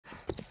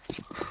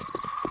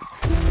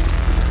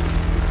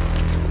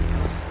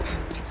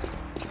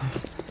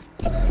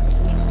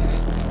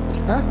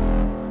Huh?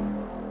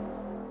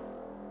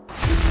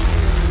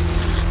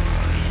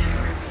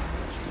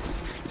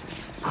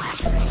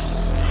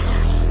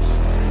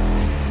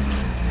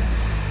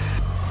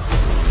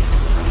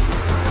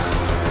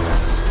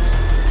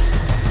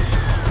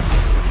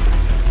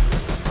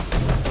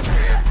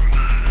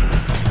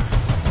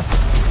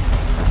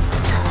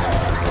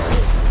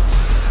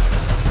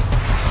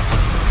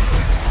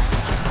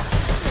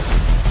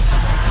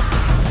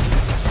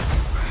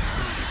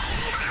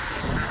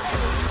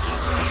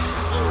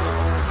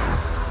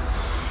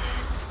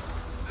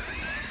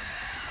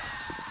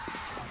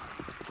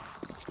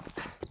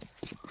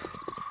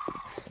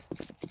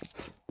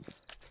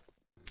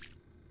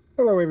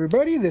 Hello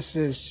everybody, this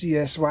is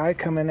CSY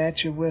coming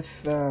at you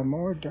with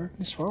more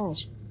Darkness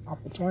Falls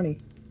off of 20.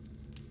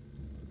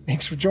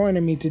 Thanks for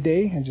joining me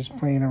today. I'm just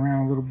playing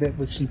around a little bit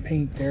with some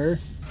paint there.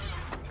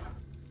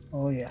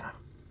 Oh yeah.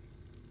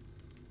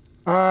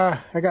 I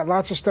got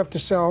lots of stuff to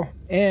sell,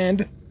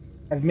 and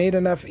I've made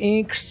enough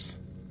inks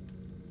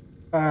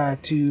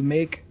to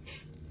make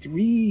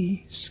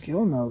 3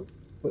 skill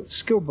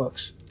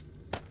books.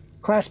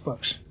 Class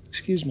books,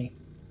 excuse me.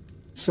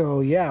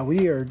 So yeah,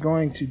 we are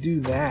going to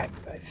do that,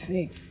 I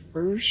think,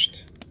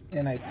 first.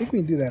 And I think we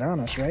can do that on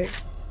us, right?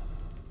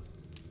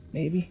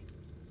 Maybe.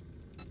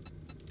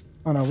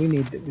 Oh no, we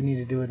need to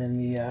do it in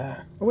the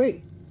oh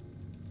wait.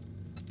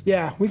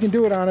 Yeah, we can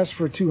do it on us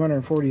for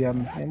 240 of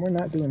them. And we're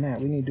not doing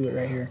that. We need to do it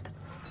right here.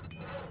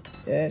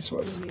 That's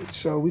what we need.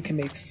 So we can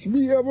make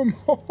 3 of them.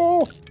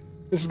 Oh,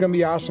 this is gonna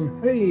be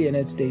awesome. Hey, and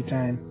it's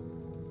daytime.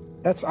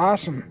 That's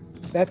awesome.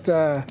 That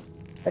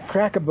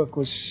Cracker book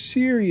was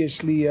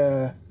seriously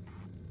a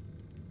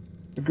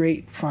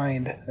great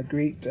find, a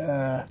great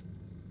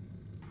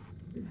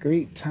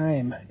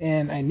time,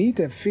 and I need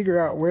to figure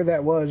out where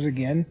that was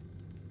again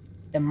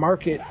and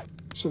mark it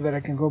so that I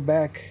can go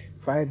back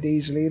 5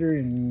 days later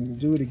and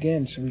do it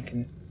again, so we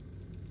can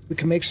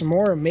make some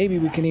more, and maybe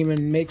we can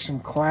even make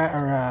some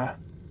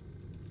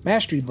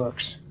mastery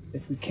books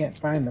if we can't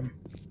find them.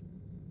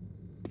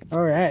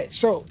 All right,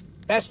 so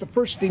that's the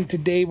first thing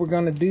today we're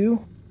gonna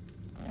do.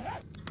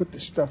 Put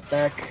this stuff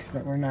back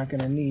that we're not going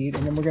to need,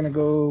 and then we're going to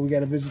go, we got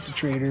to visit the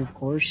trader, of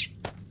course.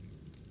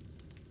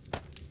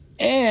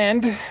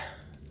 And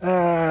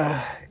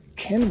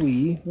can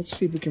we, let's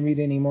see if we can read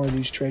any more of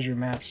these treasure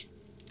maps.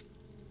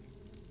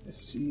 Let's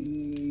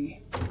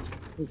see.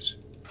 Oops.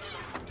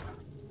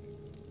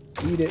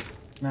 Read it.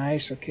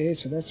 Nice. Okay,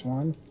 so that's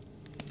one.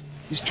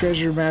 These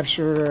treasure maps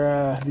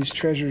are these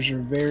treasures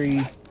are very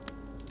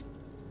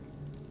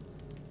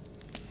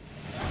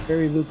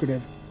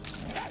lucrative.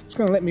 It's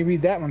gonna let me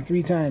read that one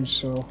 3 times,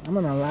 so I'm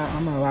gonna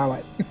allow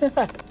it.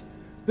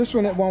 This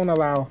one it won't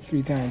allow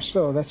 3 times,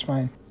 so that's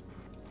fine.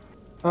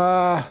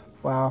 Wow,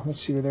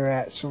 let's see where they're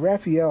at. So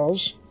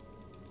Raphael's,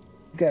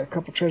 we've got a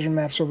couple treasure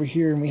maps over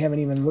here, and we haven't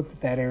even looked at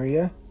that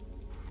area.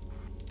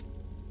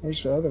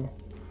 Where's the other one?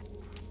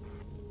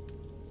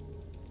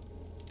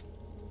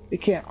 They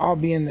can't all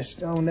be in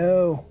this. Oh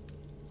no,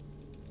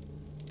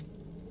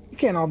 they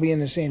can't all be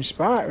in the same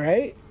spot,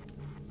 right?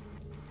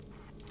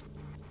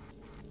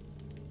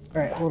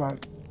 Alright, hold on.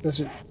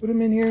 Does it put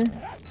them in here?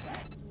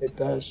 It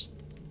does.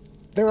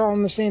 They're all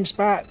in the same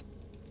spot.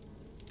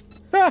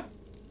 Ha!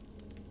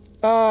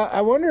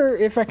 I wonder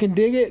if I can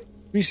dig it,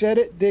 reset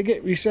it, dig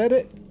it, reset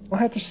it. We'll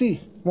have to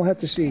see. We'll have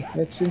to see.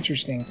 That's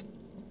interesting.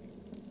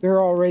 They're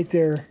all right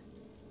there.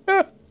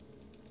 Ha!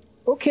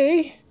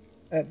 Okay.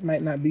 That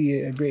might not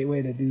be a great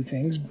way to do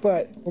things,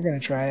 but we're going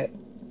to try it.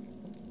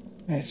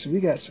 Alright, so we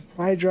got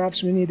supply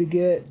drops we need to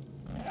get.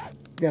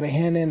 We got to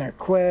hand in our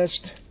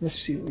quest. Let's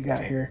see what we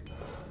got here.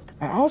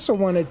 I also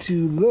wanted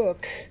to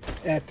look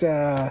at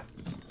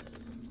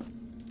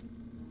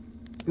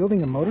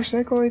building a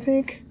motorcycle, I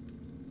think.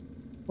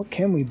 What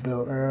can we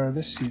build?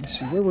 Let's see.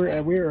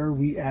 Where are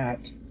we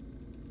at?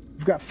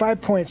 We've got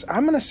 5 points.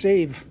 I'm gonna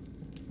save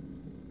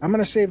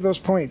those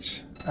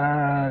points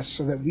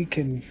so that we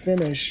can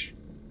finish.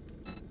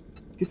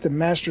 Get the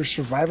Master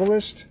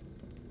Survivalist,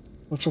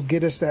 which will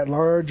get us that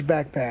large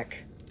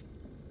backpack.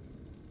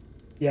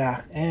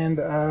 Yeah, and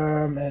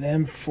an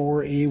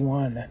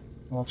M4A1.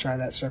 We'll try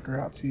that sucker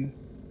out too.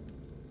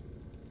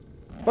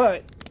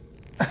 But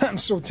I'm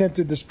so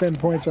tempted to spend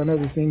points on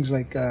other things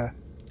like gun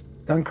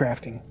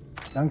crafting.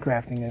 Gun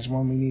crafting is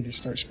one we need to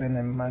start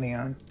spending money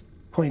on.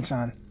 Points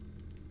on.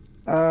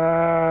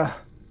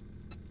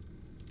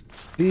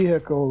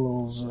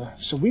 Vehicles.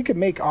 So we could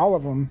make all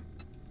of them.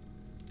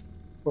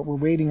 But we're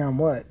waiting on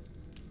what?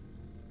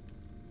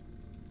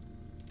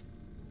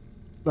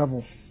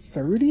 Level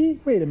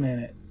 30? Wait a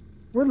minute.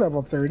 We're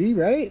level 30,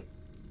 right?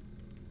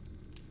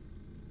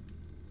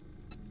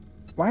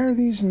 Why are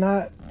these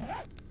not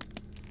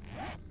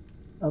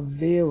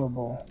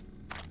available?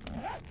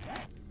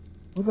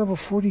 We're level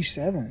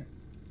 47.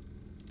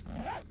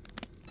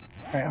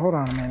 Alright, hold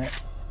on a minute.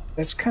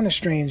 That's kind of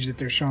strange that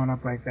they're showing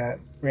up like that.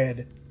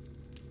 Red.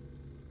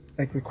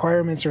 Like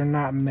requirements are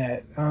not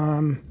met.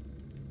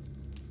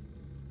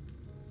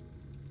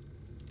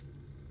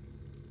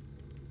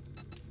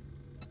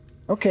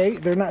 Okay,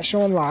 they're not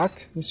showing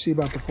locked. Let's see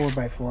about the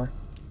 4x4.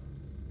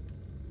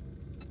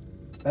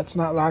 That's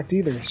not locked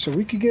either. So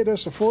we could get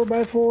us a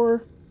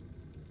 4x4.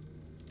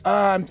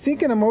 I'm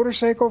thinking a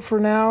motorcycle for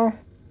now.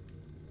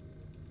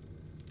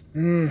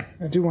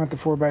 I do want the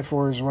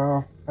 4x4 as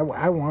well.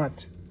 I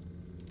want.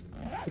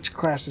 Which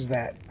class is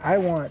that? I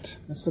want.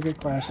 Let's look at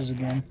classes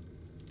again.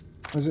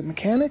 Was it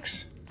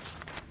mechanics?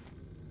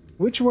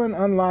 Which one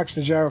unlocks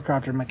the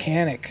gyrocopter?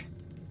 Mechanic.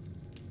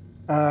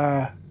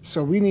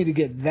 So we need to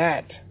get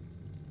that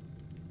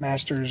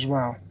master as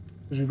well.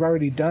 Because we've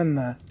already done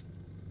the...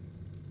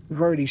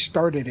 We've already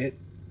started it.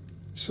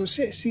 So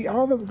see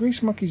all the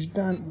grease monkeys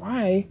done.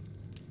 Why?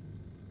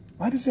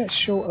 Why does that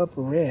show up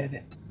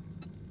red?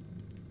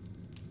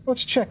 Well,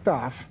 it's checked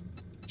off.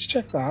 It's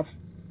checked off.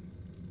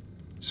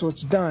 So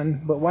it's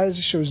done, but why does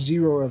it show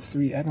 0 of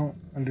 3? I don't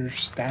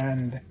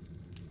understand.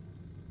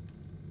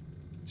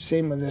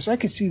 Same with this. I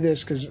could see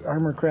this because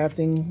armor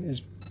crafting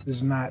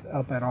is not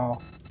up at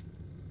all.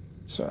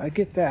 So I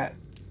get that,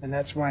 and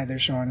that's why they're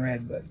showing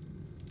red, but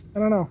I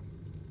don't know.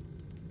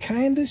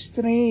 Kinda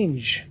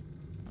strange.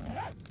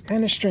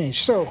 Kinda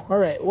strange. So,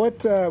 alright,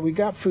 what we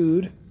got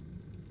food.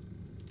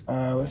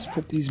 Let's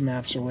put these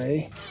maps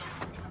away.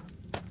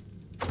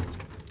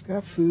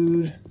 Got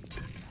food.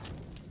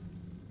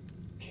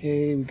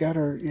 Okay, we got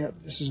our...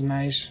 Yep, this is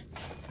nice.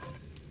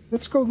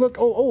 Let's go look...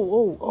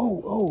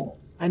 Oh.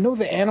 I know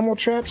the animal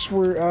traps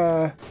were...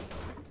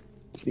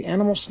 the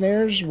animal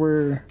snares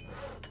were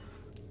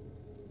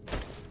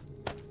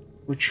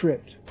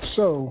tripped.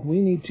 So,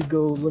 we need to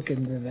go look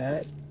into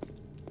that.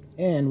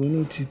 And we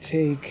need to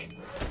take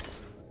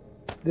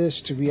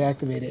this to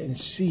reactivate it and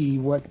see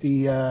what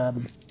the...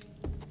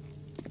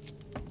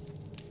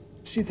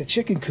 see if the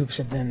chicken coops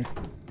have been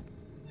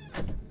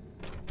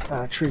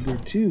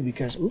triggered too,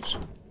 because... Oops.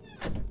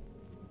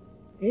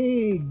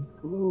 A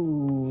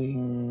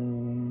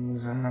glowing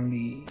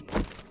zombie.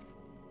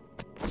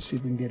 Let's see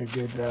if we can get a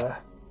good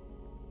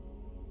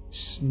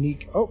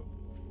sneak. Oh,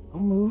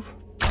 don't move.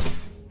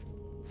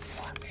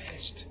 Oh, I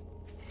missed.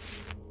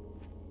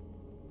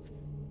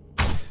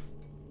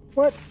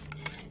 What?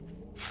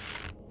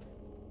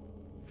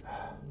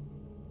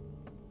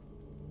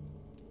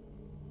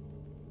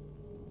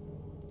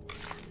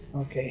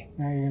 Okay,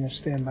 now you're gonna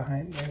stand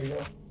behind. There we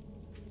go.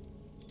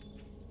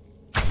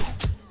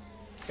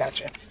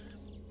 Gotcha.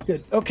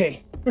 Good.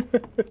 Okay.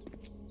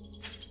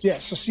 Yeah,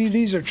 so see,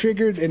 these are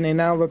triggered and they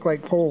now look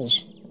like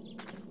poles.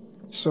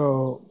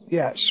 So,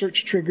 yeah,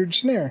 search triggered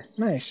snare.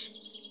 Nice.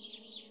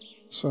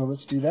 So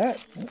let's do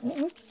that.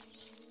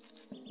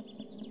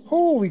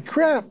 Holy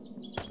crap!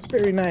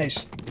 Very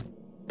nice.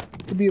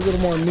 Could be a little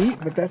more meat,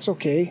 but that's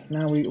okay.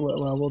 Now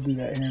we'll do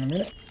that here in a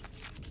minute.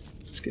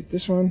 Let's get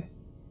this one.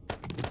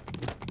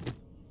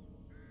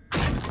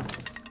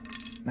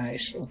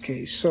 Nice.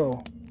 Okay,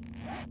 so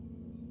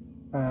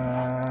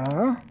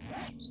let's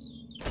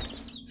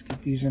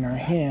get these in our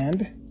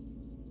hand,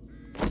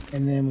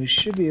 and then we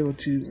should be able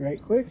to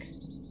right click.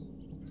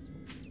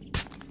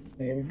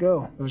 There we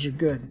go. Those are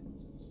good.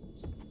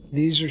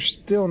 These are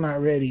still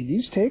not ready.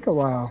 These take a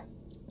while.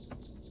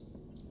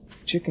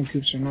 Chicken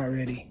coops are not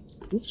ready.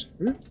 Oops.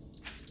 Alright,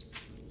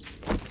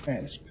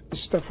 let's put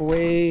this stuff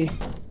away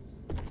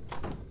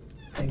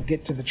and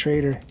get to the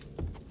trader.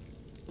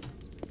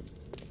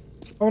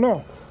 Oh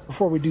no!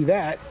 Before we do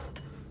that,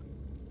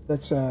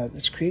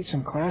 let's create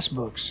some class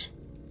books.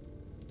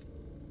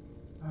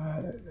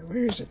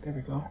 Where is it? There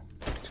we go.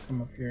 Let's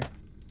come up here.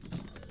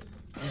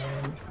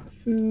 And to the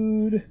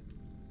food.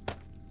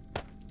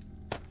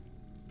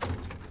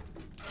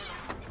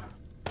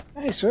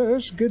 Nice. So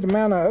there's a good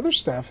amount of other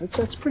stuff.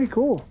 That's pretty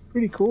cool.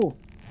 Pretty cool.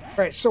 All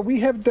right. So we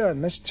have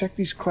done. Let's check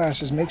these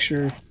classes. Make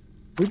sure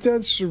we've done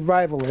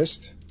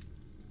survivalist.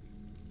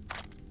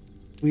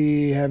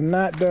 We have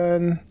not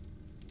done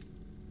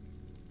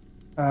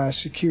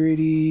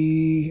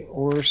security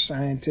or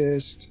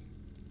scientist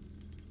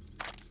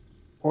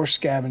or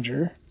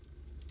scavenger.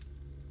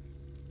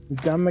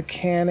 We've done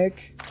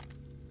mechanic.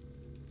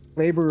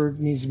 Laborer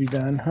needs to be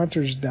done.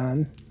 Hunter's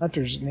done.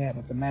 Hunter's, yeah,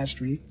 with the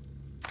mastery.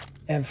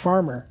 And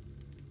farmer.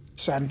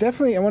 So I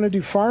want to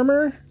do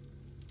farmer.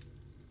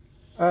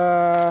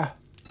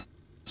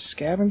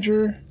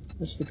 Scavenger.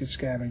 Let's look at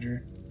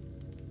scavenger.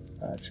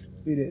 It's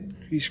completed.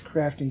 Increase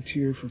crafting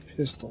tier for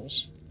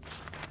pistols.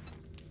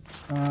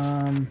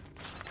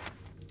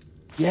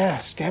 Yeah,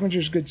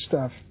 scavenger's good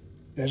stuff.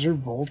 Desert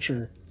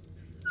vulture.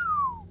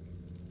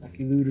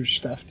 Lucky looter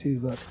stuff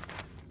too, look.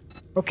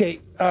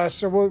 Okay,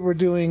 so what we're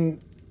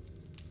doing,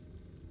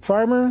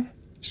 farmer,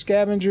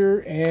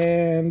 scavenger,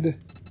 and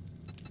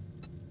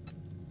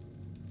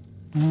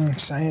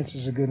science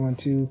is a good one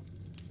too.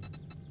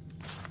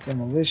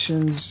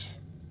 Demolitions,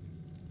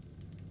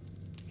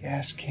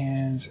 gas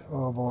cans,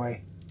 oh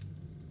boy.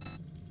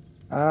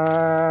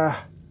 I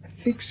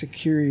think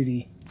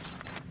security.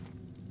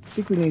 I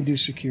think we need to do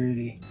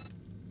security.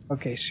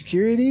 Okay,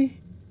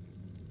 security,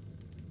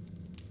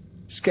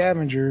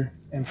 scavenger,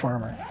 and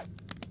farmer.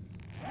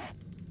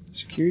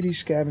 Security,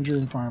 scavenger,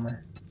 and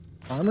farmer.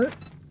 Farmer.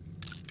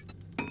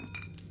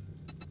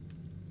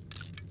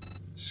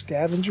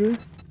 Scavenger.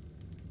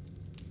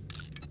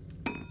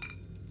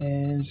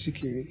 And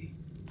security.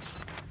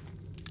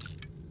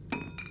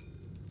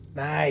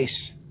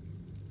 Nice.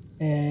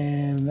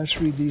 And let's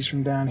read these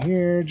from down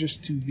here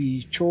just to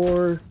be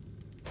sure.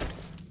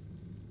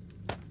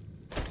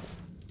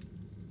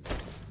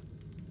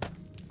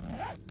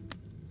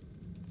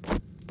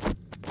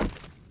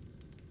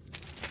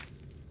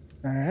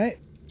 Alright.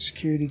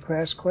 Security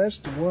class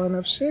quest 1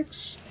 of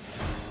 6.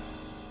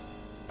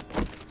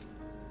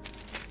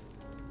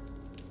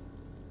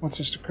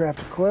 Wants us to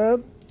craft a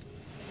club.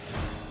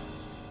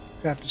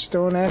 Craft a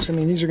stone axe. I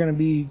mean, these are going to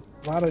be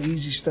a lot of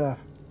easy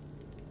stuff.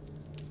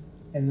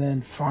 And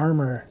then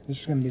farmer.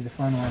 This is going to be the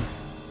fun one.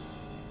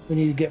 We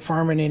need to get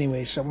farming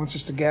anyway, so it wants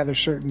us to gather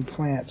certain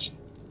plants.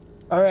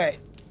 Alright.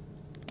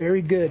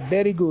 Very good.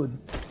 Very good.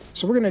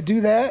 So we're going to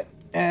do that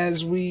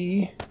as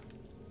we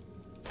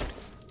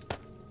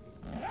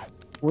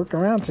work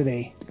around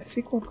today. I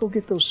think we'll go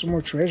get those some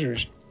more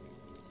treasures.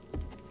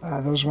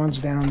 Those ones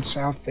down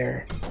south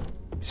there.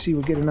 Let's see,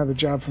 we'll get another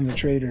job from the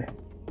trader.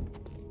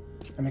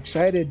 I'm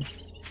excited.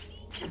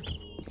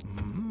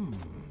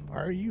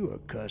 Are you a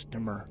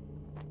customer?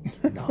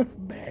 Not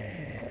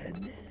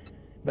bad,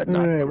 but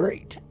not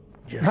great.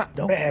 Just Not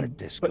don't bad, let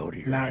this go to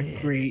your not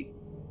head. great.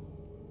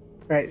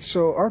 Right,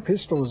 so our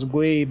pistol is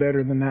way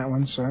better than that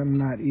one, so I'm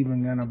not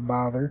even gonna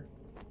bother.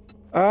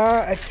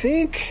 I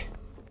think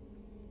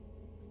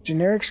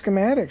generic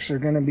schematics are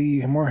gonna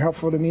be more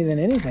helpful to me than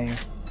anything.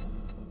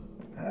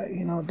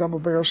 You know, double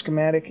barrel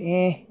schematic,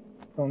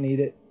 don't need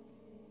it.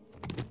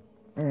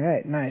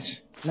 Alright,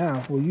 nice.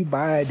 Now, will you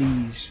buy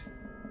these?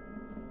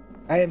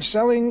 I am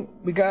selling.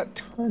 We got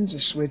tons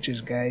of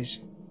switches, guys.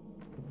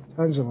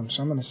 Tons of them,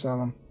 so I'm going to sell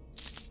them.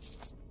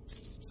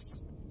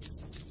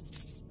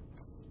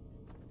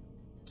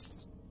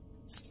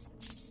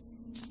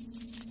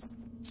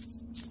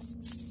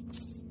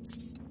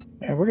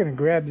 Yeah, we're going to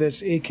grab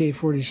this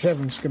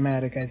AK-47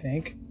 schematic, I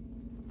think.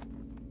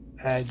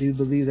 I do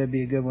believe that'd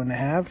be a good one to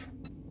have.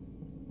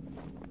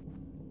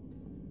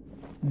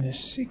 And the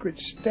secret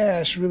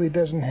stash really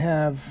doesn't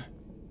have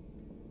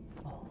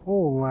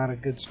whole lot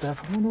of good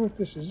stuff. I wonder what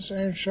this is. Is this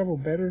iron shovel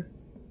better?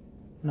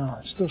 No,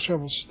 steel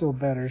shovel's still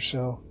better,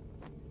 so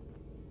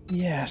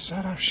yeah,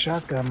 sawed-off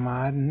shotgun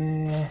mod.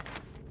 Nah.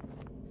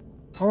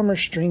 Polymer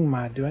string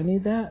mod. Do I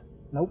need that?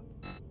 Nope.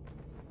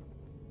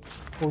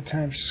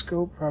 Full-time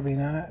scope? Probably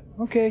not.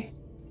 Okay.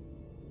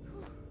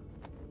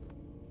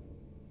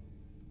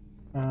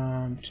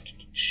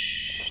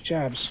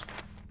 Jobs.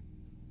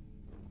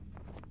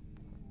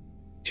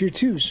 Tier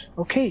 2s.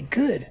 Okay,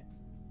 good.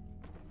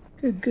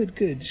 Good.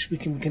 We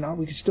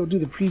can still do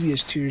the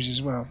previous tiers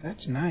as well.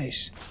 That's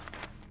nice.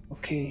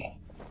 Okay.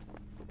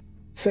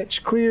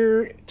 Fetch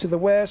clear to the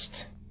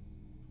west.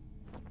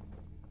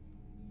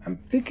 I'm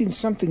thinking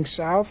something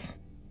south,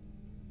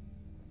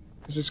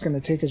 because it's going to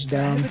take us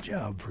down. I have a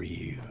job for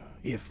you.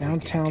 If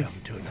downtown we can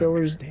come to an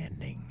fillers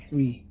understanding.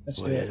 3.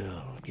 Let's do it.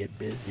 Well, get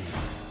busy.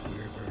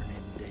 We're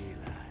burning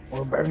daylight.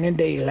 We're burning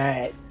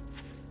daylight.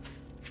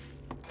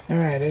 All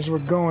right, as we're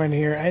going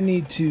here, I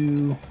need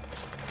to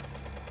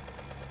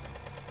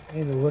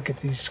look at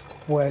these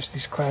quests,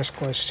 these class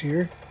quests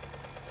here.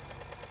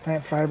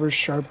 Plant fibers,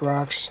 sharp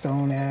rocks,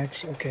 stone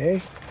axe.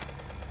 Okay.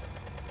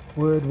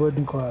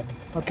 Wooden club.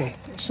 Okay,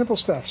 simple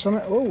stuff.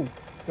 Oh,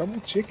 double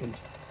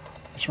chickens.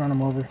 Let's run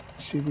them over.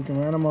 Let's see if we can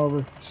run them over.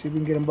 Let's see if we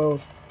can get them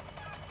both.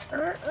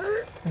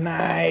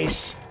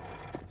 Nice.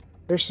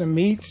 There's some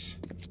meats.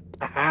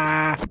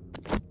 Ah.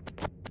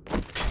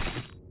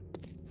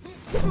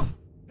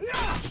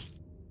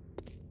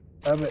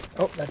 Love it.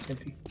 Oh, that's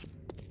empty.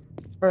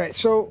 All right,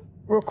 so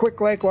real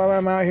quick, like while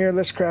I'm out here,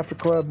 let's craft a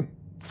club.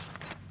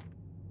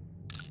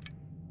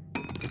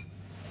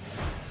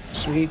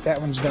 Sweet,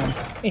 that one's done.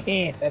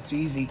 That's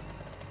easy.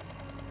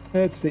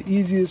 That's the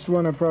easiest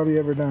one I've probably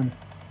ever done.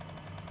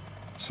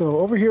 So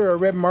over here, our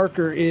red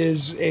marker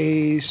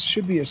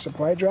should be a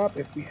supply drop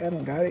if we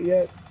haven't got it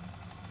yet.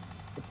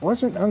 It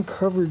wasn't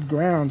uncovered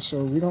ground, so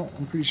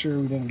I'm pretty sure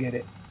we didn't get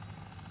it.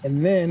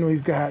 And then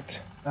we've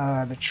got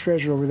the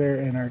treasure over there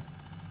in our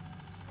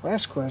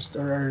class quest,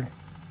 or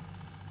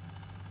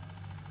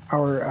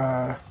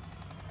our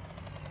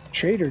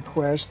trader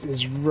quest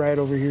is right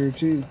over here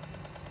too.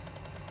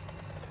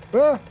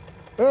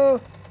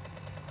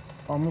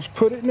 Almost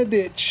put it in the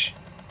ditch.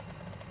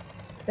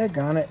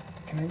 Daggone it.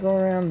 Can I go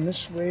around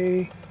this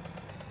way?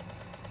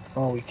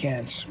 Oh, we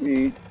can.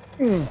 Sweet.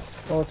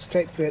 Oh, it's a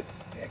tight fit.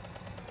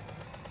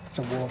 It's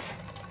a wolf.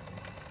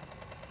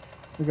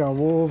 We got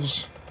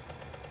wolves.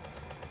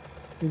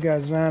 We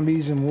got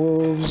zombies and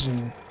wolves,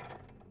 and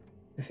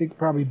I think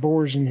probably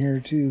boars in here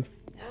too.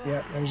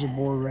 Yep, there's a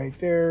boar right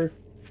there.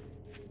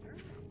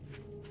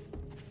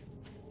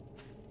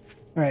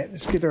 All right,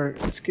 let's get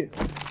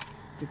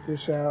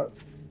this out.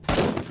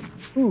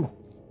 Ooh.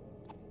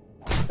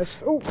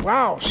 Oh,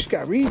 wow, she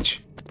got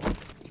reach.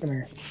 Come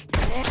here.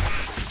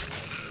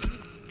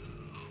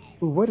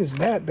 Ooh, what is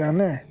that down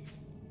there?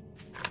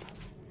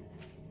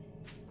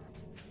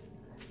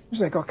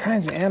 There's like all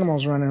kinds of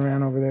animals running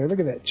around over there. Look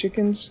at that,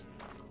 chickens.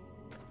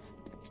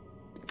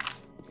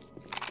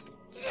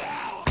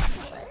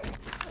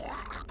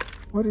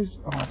 What is...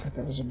 Oh, I thought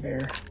that was a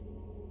bear.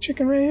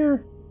 Chicken right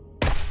here.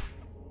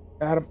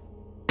 Got him.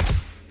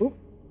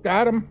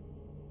 Got him.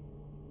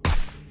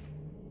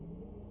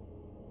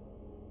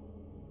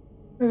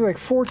 There's like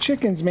 4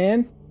 chickens,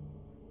 man.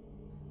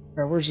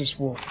 Alright, where's this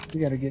wolf?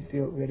 We gotta get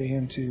rid of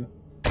him too.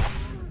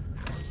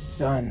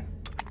 Done.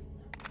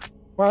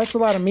 Wow, that's a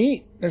lot of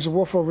meat. There's a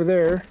wolf over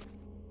there.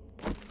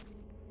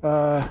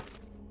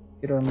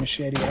 Get our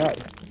machete out.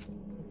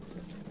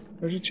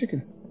 There's a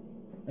chicken.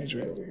 He's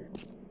right over here.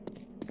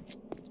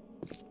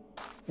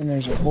 And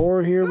there's a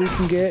boar here we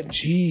can get.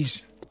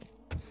 Jeez.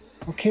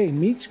 Okay,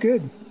 meat's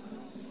good.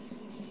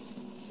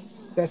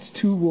 That's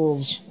 2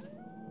 wolves.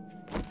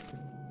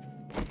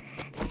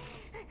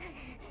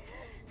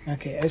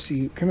 Okay, I see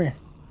you. Come here.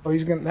 Oh,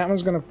 that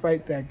one's gonna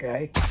fight that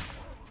guy.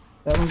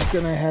 That one's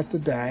gonna have to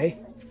die.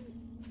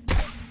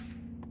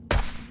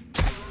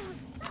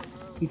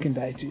 He can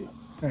die too.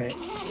 Alright.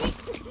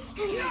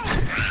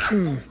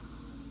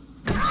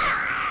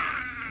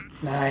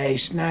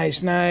 Nice,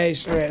 nice,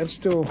 nice. Alright, I'm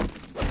still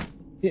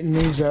getting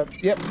these up.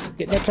 Yep,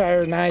 getting a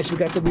tire. Nice, we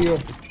got the wheel.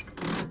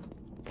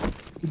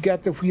 We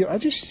got the wheel. I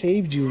just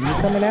saved you and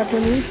you're coming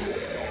after me?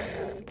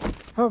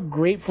 How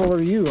grateful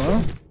are you,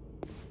 huh?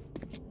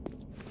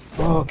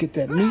 Oh, get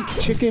that meat.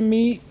 Chicken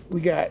meat.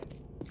 We got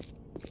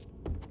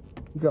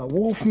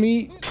wolf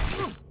meat.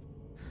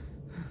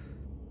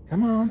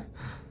 Come on.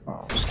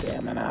 Oh,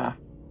 stamina.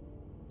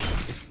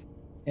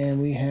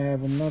 And we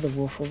have another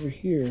wolf over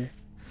here.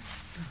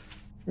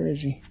 Where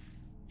is he?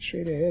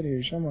 Straight ahead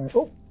here somewhere.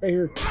 Oh, right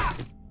here.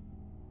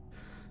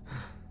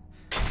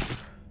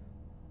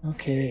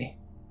 Okay.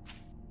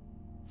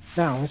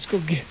 Now, let's go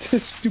get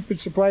this stupid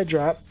supply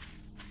drop.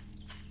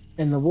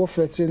 And the wolf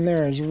that's in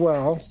there as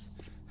well.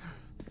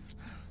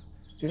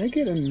 Did I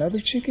get another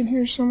chicken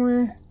here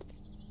somewhere?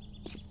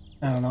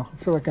 I don't know. I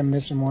feel like I'm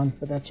missing one,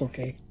 but that's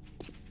okay.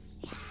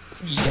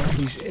 There's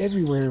zombies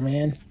everywhere,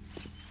 man.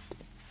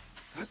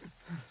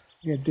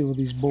 You gotta deal with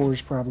these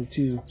boars probably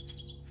too.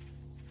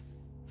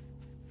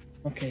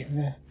 Okay,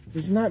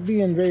 he's not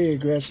being very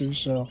aggressive,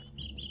 so...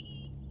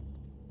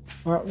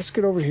 Well, let's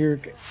get over here,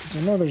 because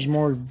I know there's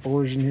more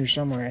boars in here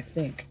somewhere, I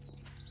think.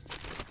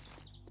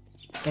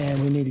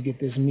 And we need to get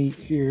this meat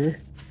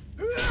here.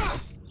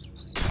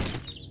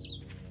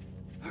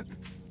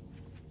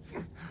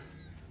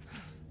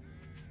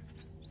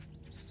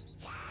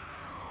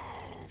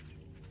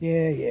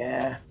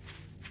 Yeah.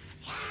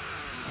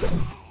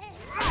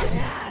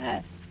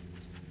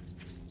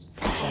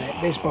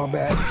 Alright, baseball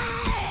bat.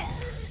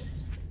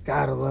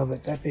 Gotta love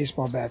it. That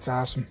baseball bat's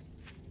awesome.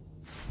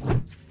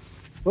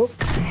 Oh.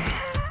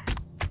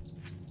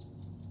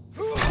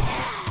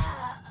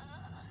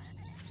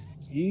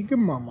 Eager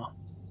mama.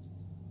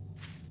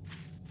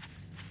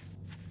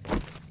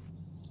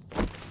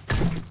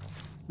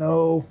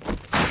 No.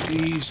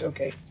 Jeez,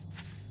 okay.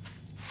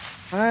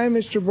 Hi,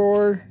 Mr.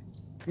 Boar.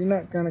 You're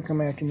not gonna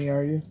come after me,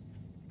 are you?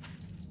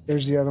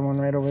 There's the other one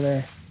right over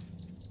there.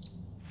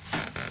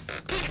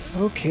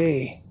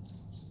 Okay.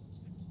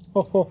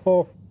 Ho ho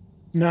ho.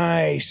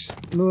 Nice.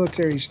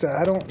 Military stuff.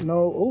 I don't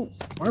know. Oh,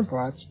 arm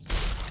plots.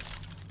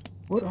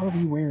 What are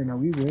we wearing? Are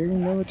we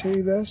wearing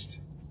military vest?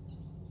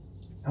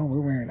 No,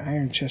 we're wearing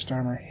iron chest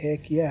armor.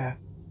 Heck yeah.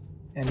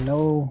 And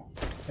no...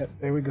 Yep,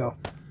 there we go.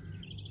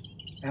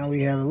 Now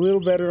we have a little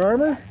better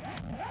armor.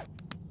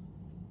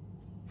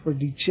 For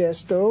the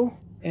chesto.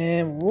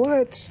 And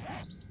what?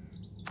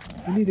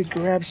 We need to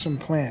grab some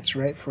plants,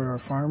 right, for our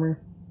farmer.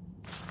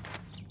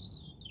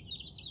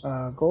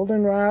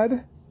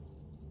 Goldenrod.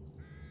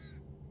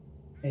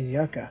 And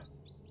yucca.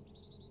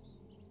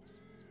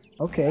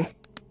 Okay.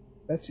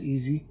 That's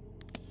easy.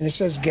 And it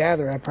says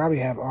gather. I probably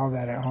have all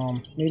that at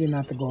home. Maybe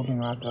not the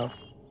goldenrod, though.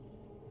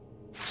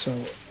 So,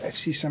 I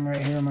see some right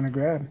here I'm going to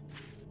grab.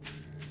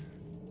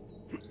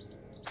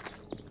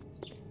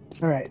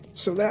 Alright,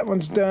 so that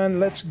one's done.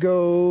 Let's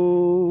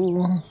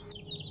go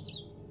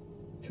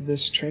to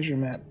this treasure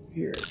map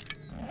here.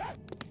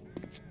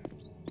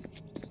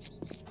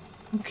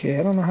 Okay,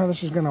 I don't know how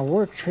this is going to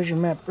work. Treasure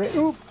map right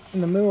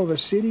in the middle of the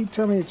city.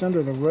 Tell me it's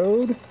under the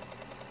road.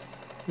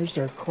 There's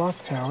their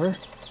clock tower.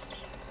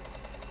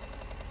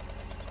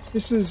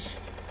 This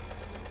is...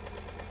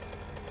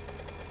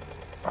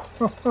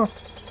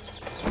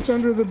 It's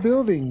under the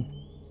building.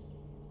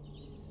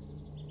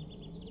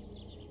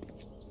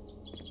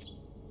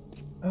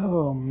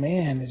 Oh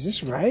man, is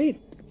this right?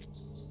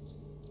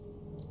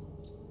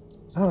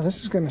 Oh,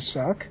 this is gonna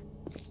suck.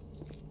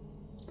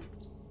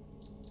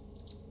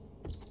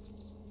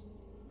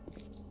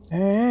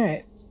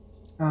 Alright.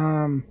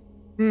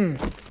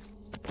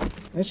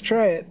 Let's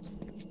try it.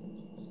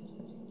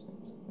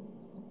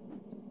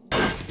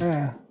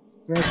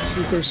 We're gonna have to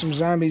see if there's some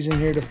zombies in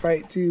here to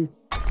fight too.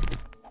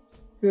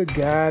 Good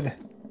God.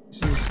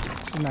 This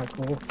is not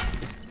cool.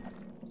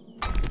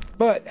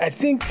 But I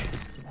think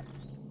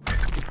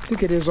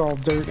it is all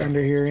dirt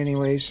under here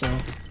anyway, so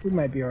we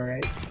might be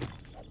alright.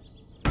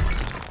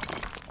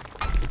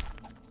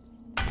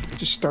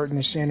 Just start in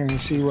the center and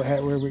see where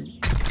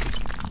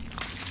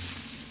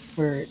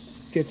it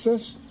gets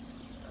us.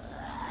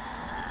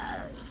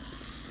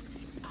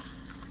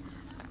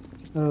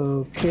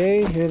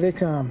 Okay, here they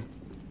come.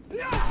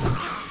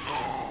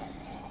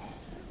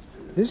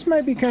 This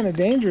might be kind of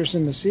dangerous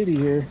in the city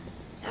here.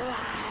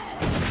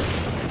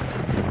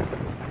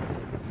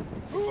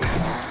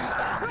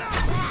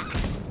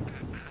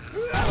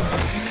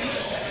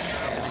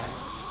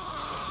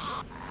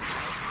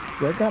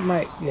 Do I got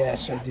my...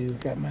 Yes, I do.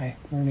 Got my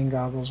learning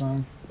goggles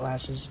on.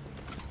 Glasses.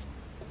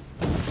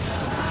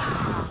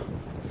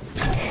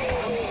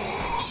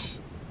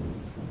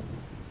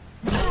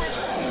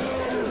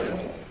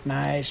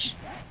 Nice.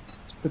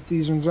 Let's put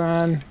these ones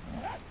on.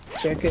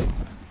 Check it.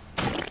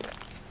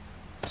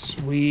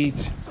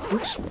 Sweet.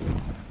 Oops.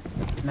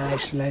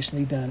 Nice,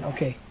 nicely done.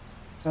 Okay.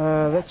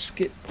 Let's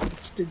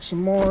dig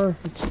some more.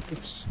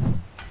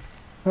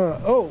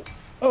 Oh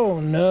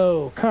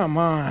no, come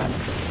on.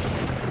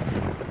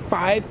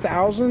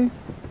 5,000?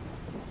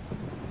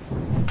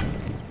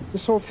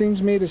 This whole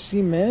thing's made of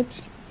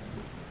cement?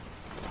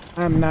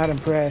 I'm not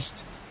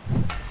impressed.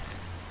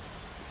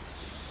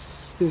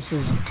 This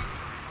is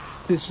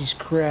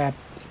crap.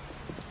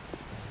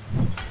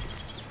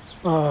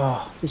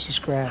 Oh, this is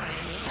crap.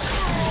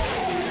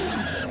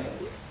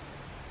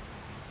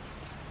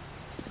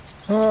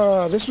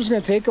 This was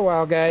gonna take a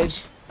while,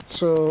 guys.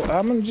 So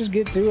I'm gonna just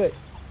get to it.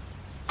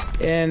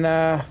 And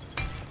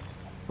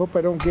hope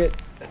I don't get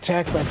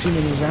attacked by too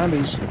many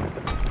zombies.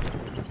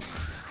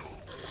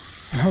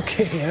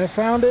 Okay, I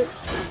found it.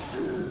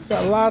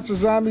 Got lots of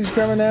zombies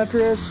coming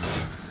after us.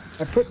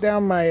 I put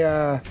down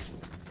my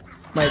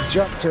my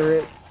jump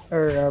turret,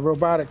 or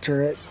robotic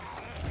turret.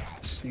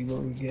 Let's see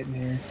what we're getting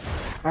here.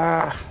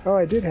 Oh,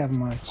 I did have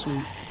them on.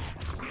 Sweet.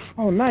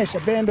 Oh, nice. A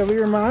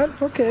bandolier mod.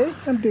 Okay,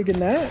 I'm digging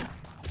that.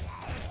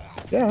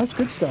 Yeah, that's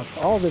good stuff.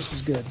 All this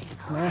is good.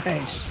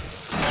 Nice.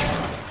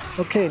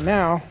 Okay,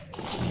 now.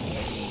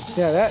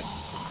 Yeah,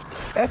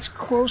 that's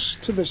close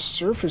to the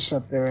surface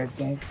up there, I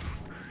think.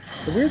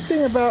 The weird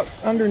thing about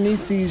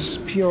underneath these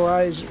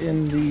POIs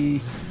in the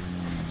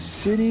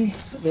city...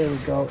 There we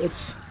go.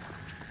 It's...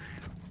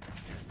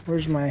 Where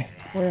am I?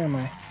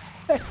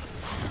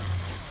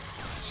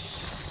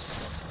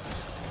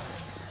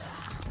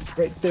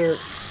 Right there.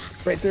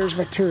 Right there's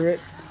my turret.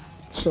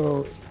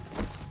 So...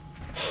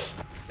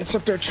 It's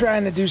up there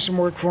trying to do some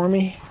work for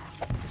me.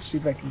 Let's see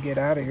if I can get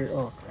out of here.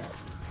 Oh, crap.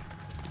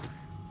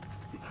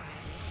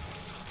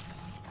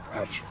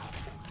 Ouch.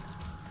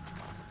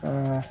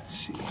 Let's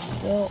see.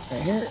 No,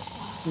 right here.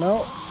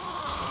 No.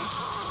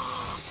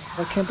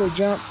 Why can't I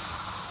jump?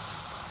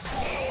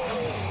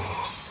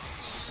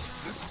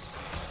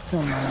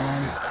 Come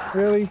on.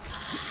 Really?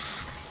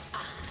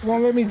 You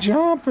won't let me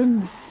jump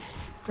and...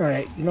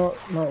 Alright, you know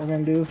what we're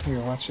gonna do? Here,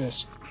 watch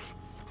this.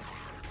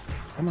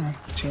 Come on.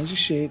 Change the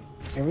shape.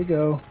 There we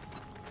go.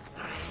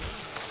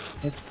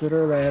 Let's put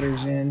our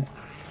ladders in.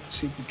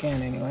 See if we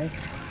can anyway.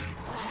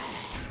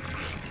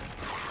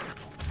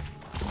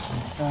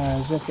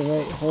 Is that the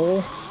right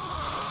hole?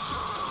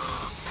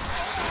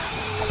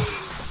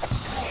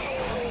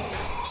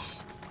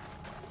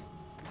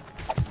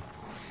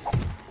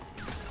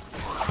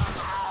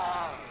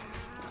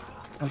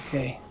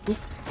 Okay. Oop.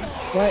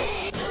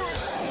 Right.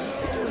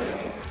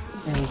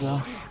 There we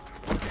go.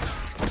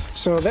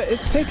 So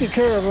it's taking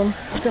care of them.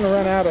 It's going to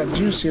run out of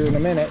juice here in a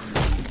minute.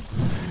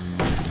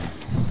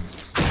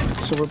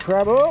 So we're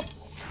probably... Oh!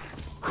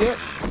 Yep.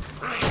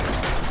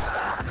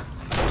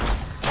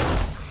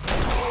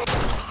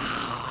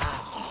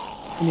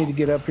 We need to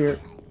get up here.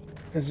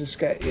 Because this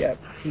guy... Yep,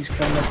 he's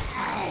coming.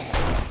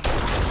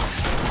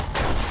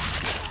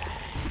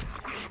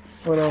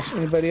 What else?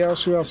 Anybody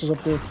else? Who else is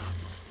up there?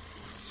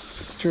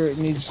 Turret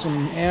needs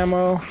some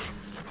ammo.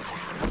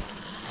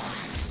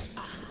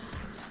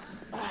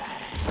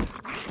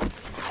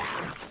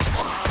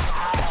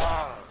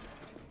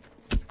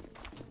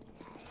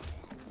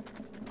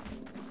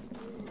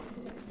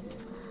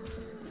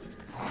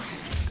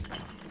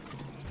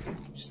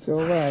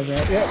 Still alive,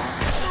 right? Yep.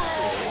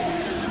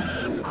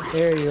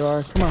 There you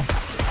are. Come on.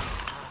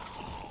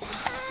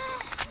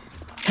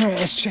 Alright,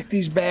 let's check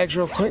these bags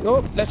real quick.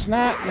 Oh, let's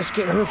not. Let's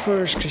get her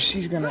first, because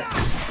she's gonna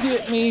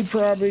get me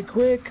probably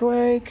quick,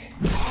 like.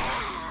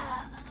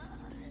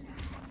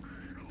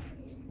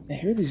 I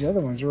hear these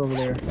other ones are over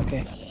there.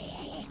 Okay.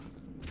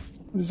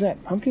 What is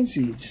that? Pumpkin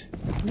seeds.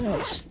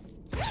 Nice.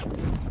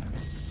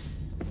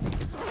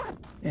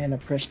 And a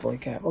press boy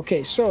cap.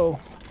 Okay, so...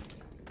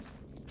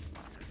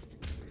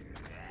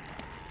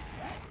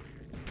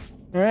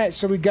 Alright,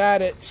 so we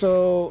got it.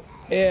 So,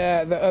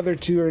 yeah, the other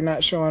two are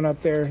not showing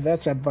up there.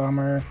 That's a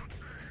bummer.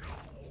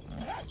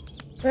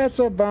 That's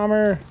a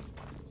bummer.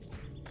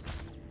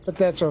 But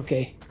that's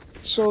okay.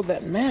 So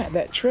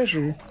that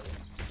treasure,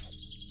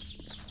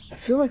 I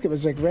feel like it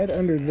was like right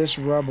under this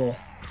rubble.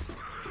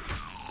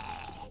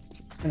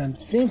 And I'm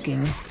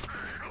thinking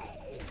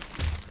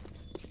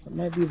it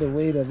might be the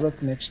way to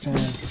look next time.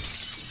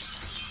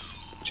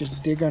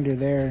 Just dig under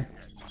there.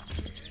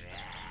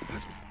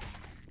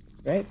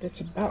 Right? That's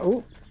about...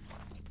 Oh!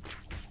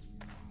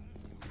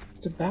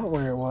 It's about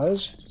where it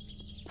was.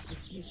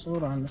 Let's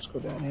hold on. Let's go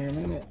down here a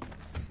minute.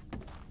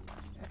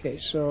 Okay,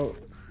 so...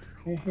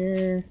 Right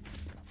here.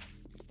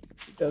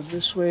 Dug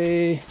this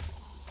way.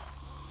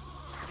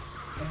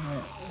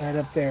 Right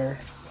up there.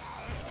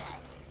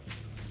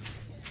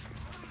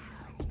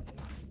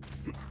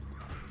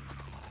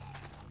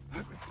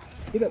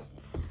 Get up.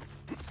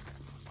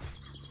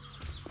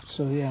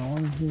 So yeah,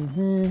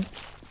 one.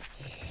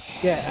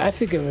 Yeah, I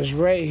think it was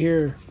right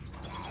here.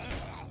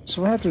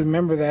 So we'll have to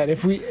remember that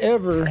if we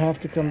ever have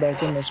to come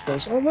back in this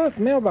place. Oh look,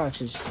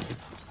 mailboxes.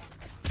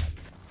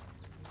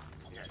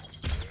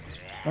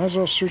 Might as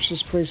well search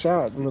this place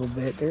out a little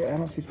bit. I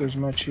don't think there's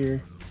much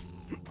here.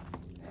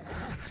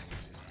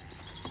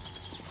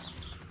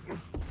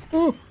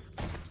 Ooh,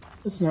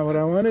 that's not what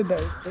I wanted.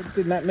 That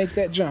did not make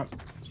that jump.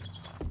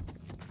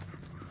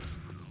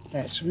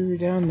 Alright, so we were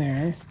down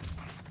there.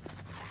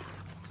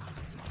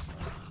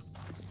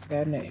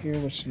 Cabinet here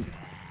with some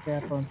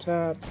cap on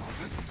top.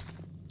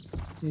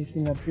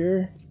 Anything up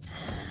here?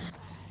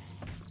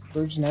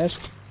 Bird's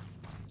nest.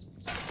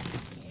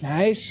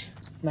 Nice.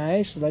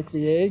 Nice. Like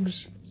the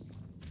eggs.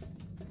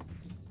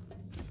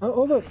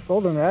 Oh, look.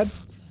 Goldenrod.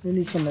 We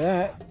need some of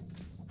that.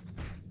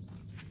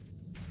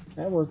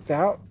 That worked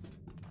out.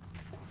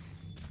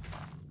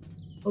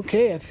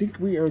 Okay, I think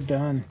we are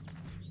done.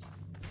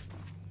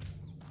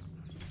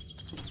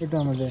 We're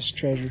done with this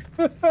treasure.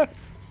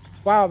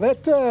 Wow,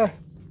 that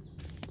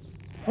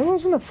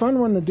wasn't a fun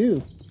one to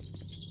do.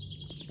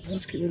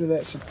 Let's get rid of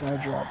that supply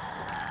drop.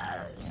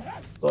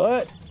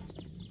 But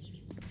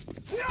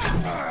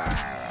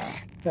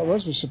that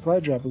was the supply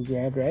drop we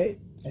grabbed, right?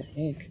 I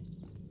think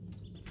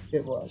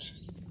it was.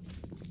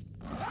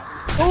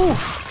 Oh!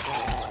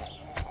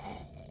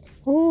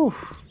 Oh!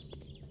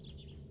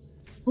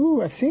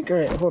 Ooh, I think,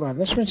 alright, hold on.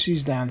 Let's wrench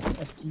these down.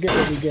 I forget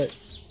what we get.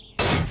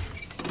 I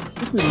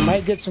think we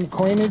might get some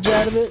coinage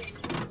out of it.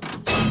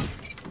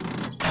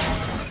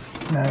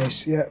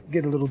 Nice, yeah,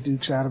 get a little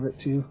dukes out of it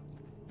too.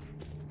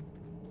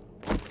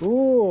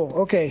 Ooh,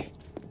 okay.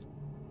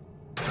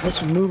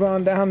 Let's move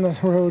on down the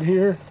road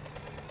here.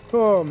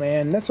 Oh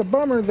man, that's a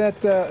bummer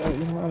that, I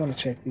want to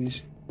check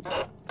these.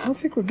 I don't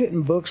think we're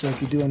getting books like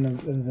you do in the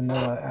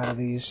vanilla out of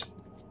these.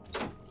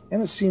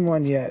 Haven't seen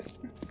one yet.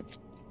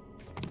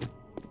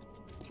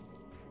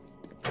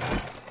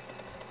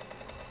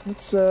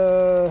 Let's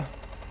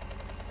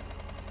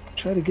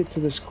try to get to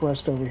this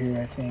quest over here,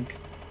 I think.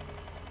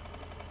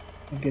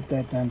 And get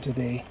that done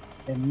today.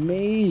 And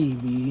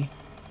maybe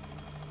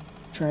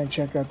try and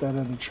check out that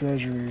other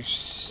treasure.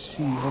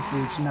 See,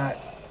 hopefully it's not.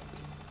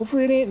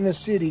 Hopefully it ain't in the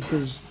city,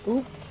 because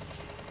I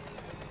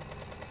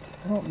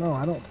don't know.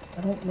 I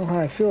don't know how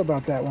I feel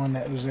about that one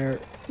that was there.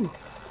 Ooh.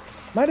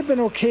 Might have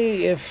been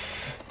okay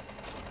if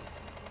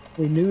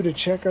we knew to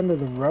check under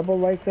the rubble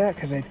like that,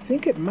 because I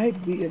think it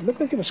might be. It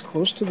looked like it was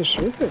close to the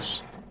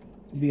surface,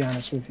 to be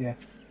honest with you.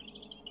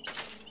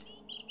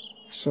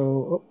 So,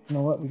 oh, you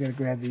know what? We gotta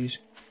grab these.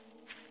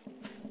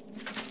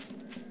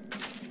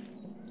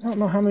 I don't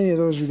know how many of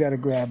those we gotta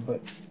grab,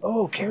 but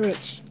oh,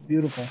 carrots,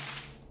 beautiful.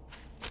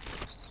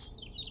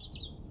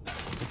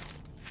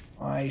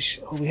 Nice.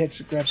 Oh, we had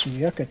to grab some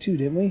yucca too,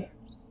 didn't we?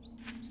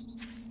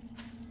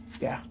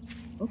 Yeah.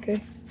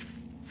 Okay.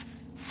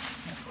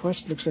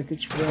 Quest looks like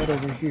it's right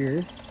over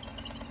here.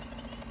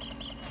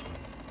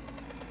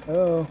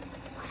 Oh.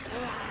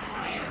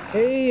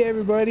 Hey,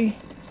 everybody.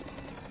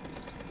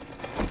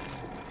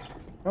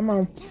 Come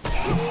on.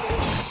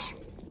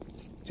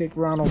 Take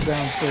Ronald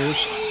down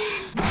first.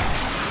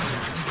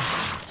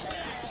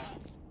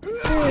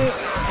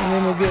 And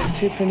then we'll get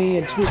Tiffany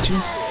and Twitchy.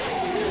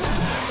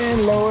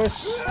 And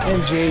Lois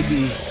and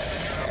JB.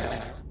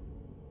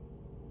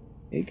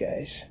 Hey,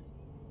 guys.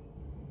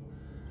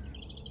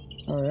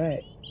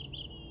 Alright.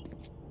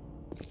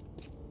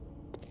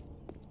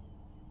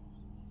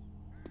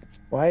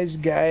 Wise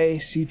guy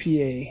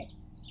CPA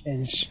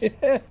and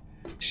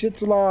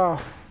shit's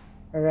law.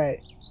 All right,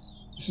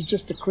 this is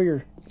just a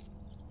clear.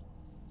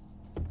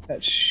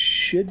 That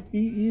should be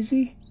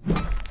easy,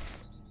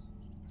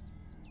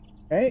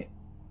 right?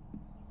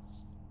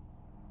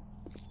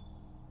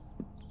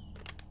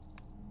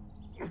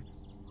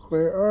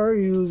 Where are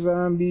you,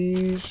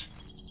 zombies?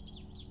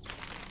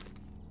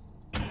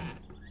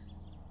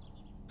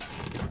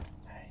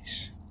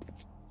 Nice.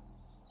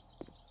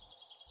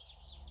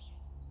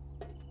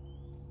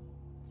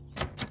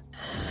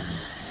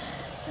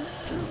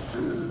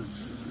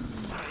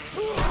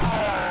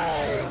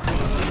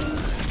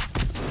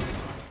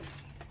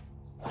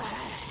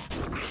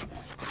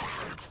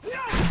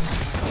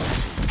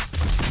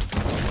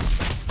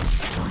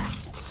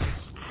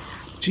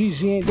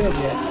 Jeez, he ain't dead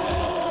yet.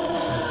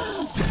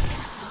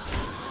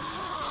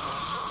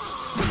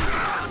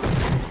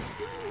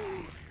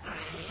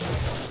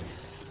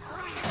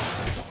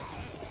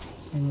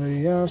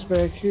 Anybody else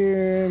back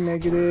here?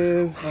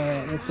 Negative. All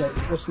right, let's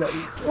let.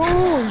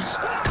 Oh,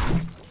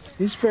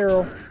 he's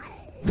feral.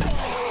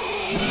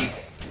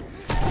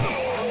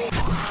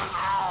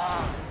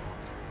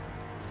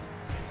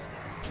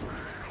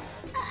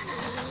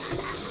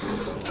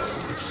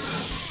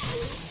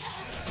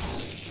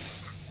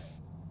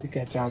 I think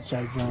that's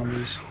outside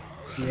zombies.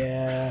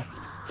 Yeah.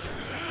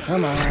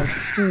 Come on.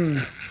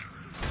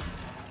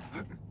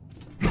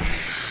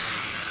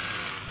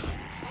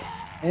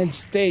 And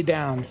stay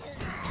down.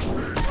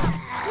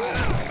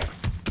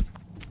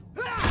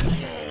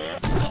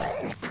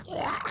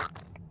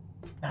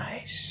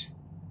 Nice.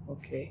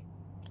 Okay.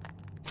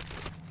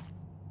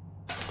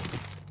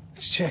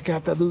 check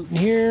out the loot in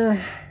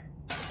here.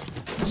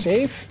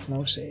 Safe?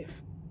 No safe.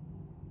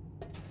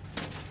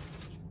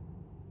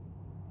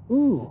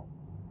 Ooh.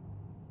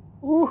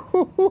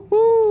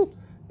 Ooh.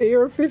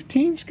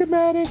 AR-15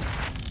 schematic.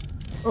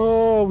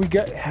 Oh, we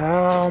got...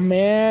 Oh,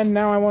 man.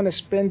 Now I want to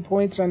spend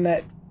points on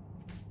that...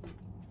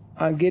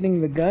 On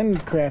getting the gun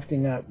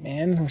crafting up,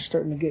 man. We're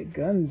starting to get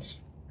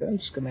guns. Gun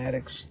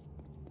schematics.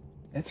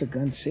 That's a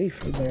gun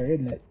safe right there,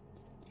 isn't it?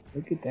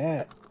 Look at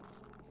that.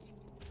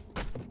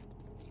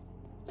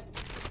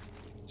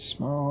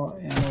 Small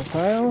ammo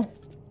pile.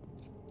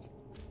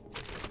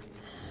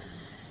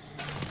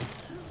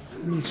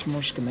 We need some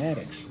more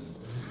schematics.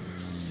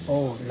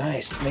 Oh,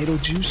 nice. Tomato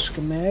juice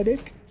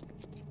schematic.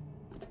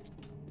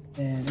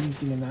 And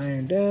anything in the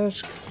iron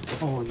desk.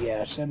 Oh,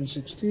 yeah.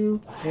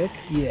 7.62. Heck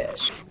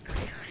yes.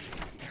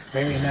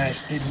 Very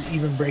nice. Didn't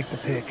even break the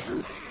pick.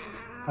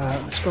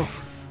 Let's go.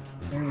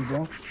 There we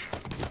go.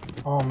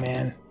 Oh,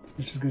 man.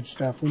 This is good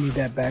stuff. We need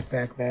that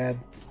backpack bad.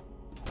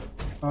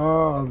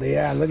 Oh,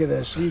 yeah. Look at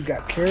this. We've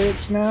got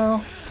carrots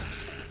now.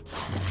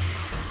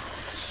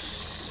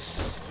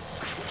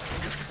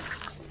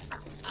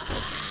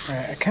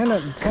 Alright,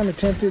 I'm kind of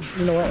tempted.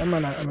 You know what? I'm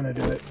gonna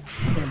do it.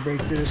 I'm gonna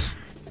break this.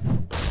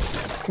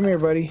 Come here,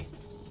 buddy.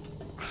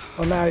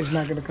 Oh, now he's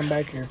not gonna come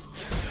back here.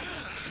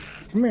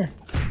 Come here.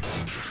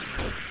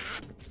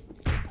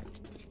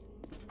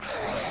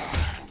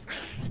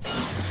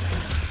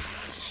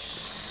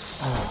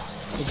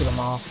 Oh, look at them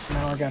all.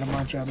 Now I got a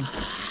bunch of them.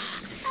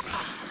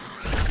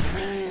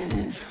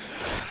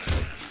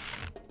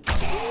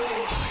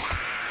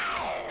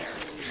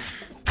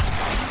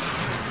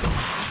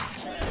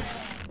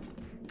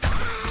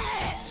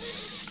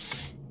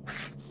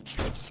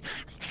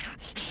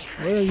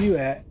 Where are you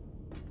at?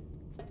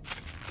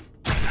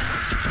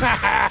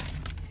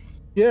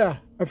 Yeah,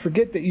 I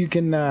forget that you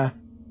can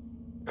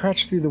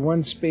crouch through the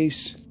one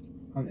space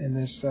in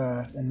this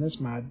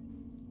mod.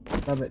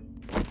 Love it.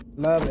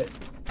 Love it.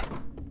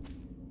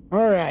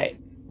 All right.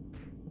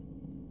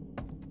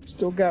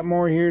 Still got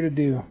more here to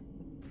do.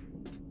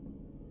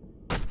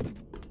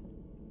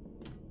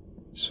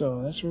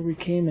 So that's where we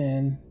came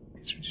in.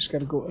 Guess we just got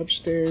to go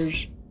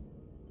upstairs.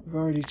 We've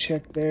already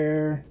checked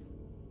there.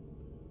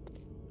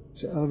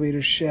 It's an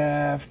elevator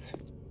shaft.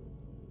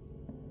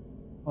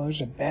 Oh,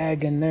 there's a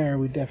bag in there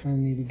we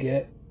definitely need to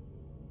get.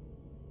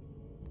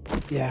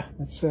 Yeah,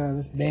 let's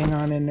bang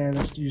on in there.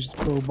 Let's use the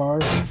crowbar.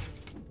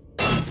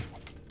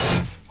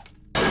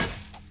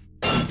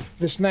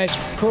 This nice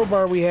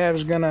crowbar we have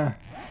is gonna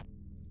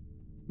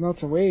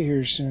melt away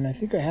here soon. I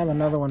think I have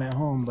another one at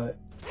home, but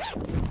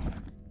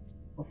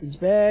opens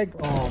bag.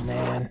 Oh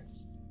man.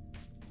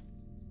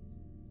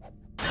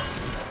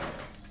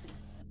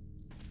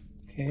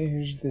 Okay,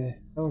 here's the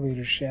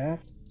elevator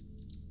shaft.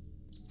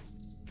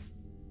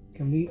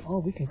 Can we... Oh,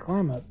 we can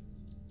climb up.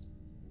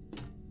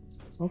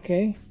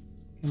 Okay.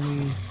 Can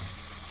we...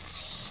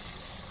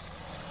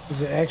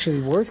 Is it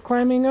actually worth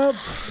climbing up?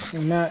 Or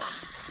not?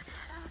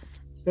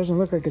 Doesn't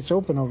look like it's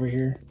open over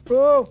here.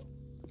 Oh!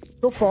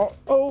 Don't fall.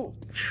 Oh!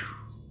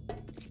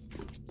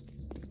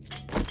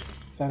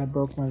 Thought I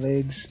broke my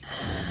legs.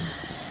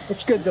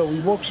 That's good though. We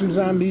woke some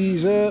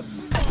zombies up.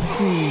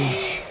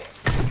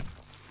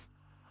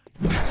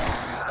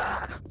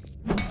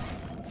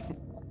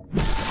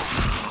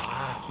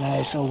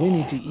 Nice. Oh, we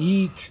need to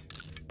eat.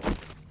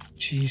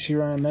 Jeez,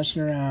 here I am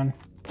messing around.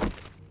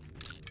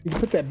 We can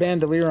put that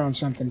bandolier on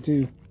something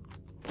too.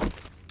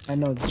 I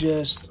know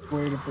just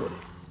where to put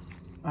it.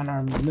 On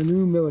our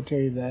new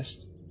military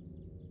vest.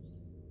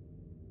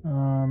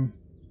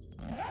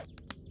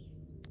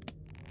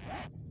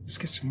 Let's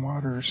get some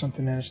water or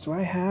something in us. Do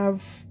I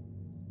have...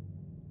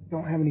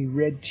 Don't have any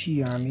red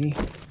tea on me.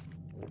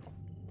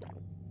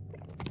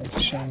 That's a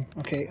shame.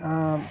 Okay,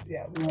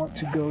 yeah, we want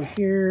to go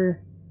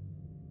here.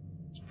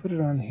 Let's put it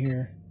on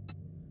here.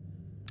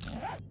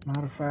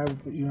 Modify, we'll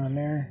put you on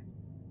there.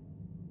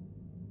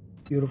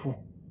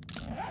 Beautiful.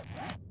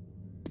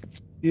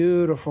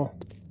 Beautiful.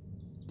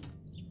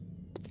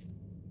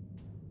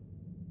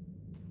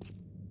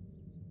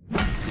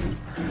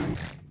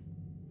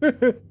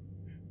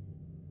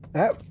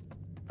 That...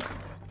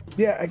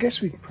 Yeah, I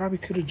guess we probably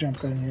could have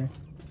jumped on here.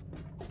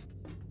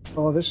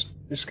 Oh, this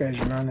guy's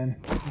running.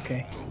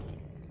 Okay.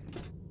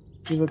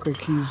 He look like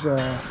he's,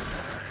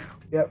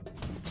 Yep.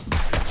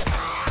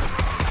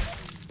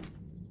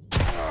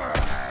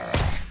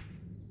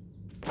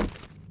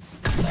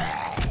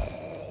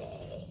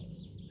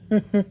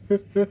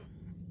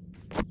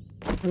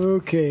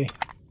 Okay.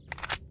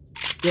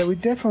 Yeah, we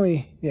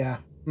definitely... Yeah.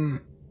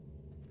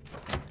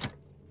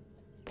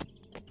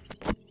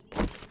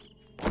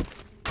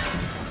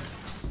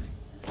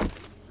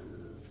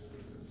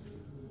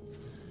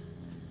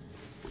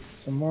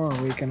 Some more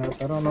are waking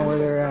up. I don't know where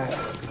they're at.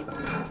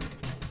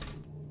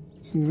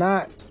 It's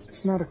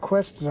not a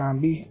quest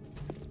zombie.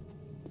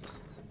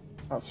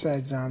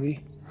 Outside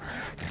zombie.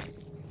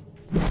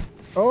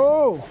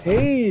 Oh,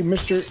 hey,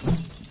 Mr.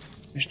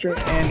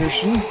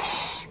 Anderson.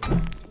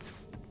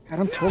 God,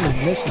 I'm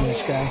totally missing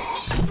this guy.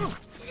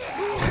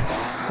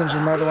 comes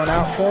another one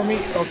out for me.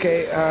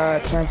 Okay,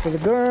 time for the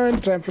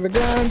gun. Time for the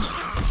guns.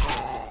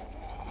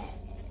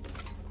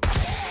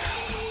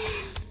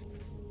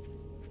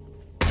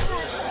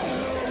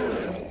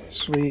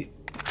 Sweet.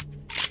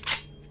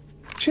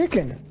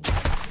 Chicken.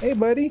 Hey,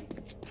 buddy.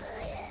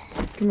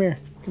 Come here.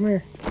 Come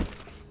here.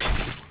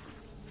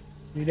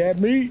 Need that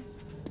meat?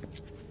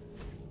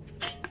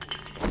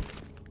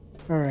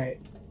 Alright.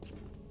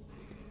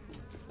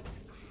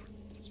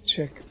 Let's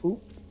check.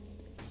 Oop.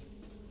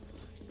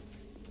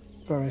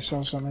 Thought I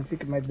saw something. I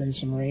think it might have been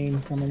some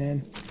rain coming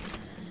in.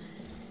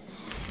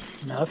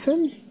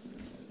 Nothing?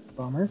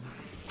 Bummer.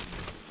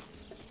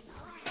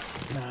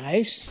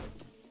 Nice.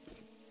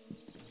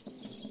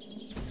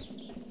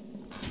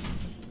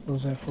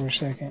 Close that for a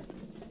second.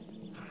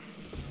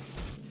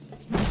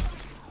 I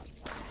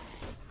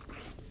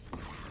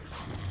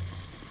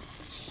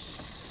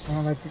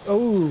don't like the...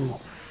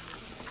 Oh!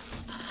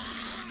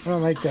 I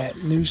don't like that.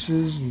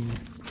 Nooses and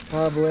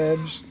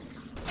cobwebs.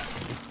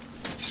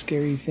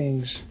 Scary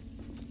things.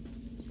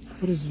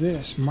 What is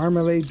this?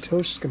 Marmalade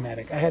toast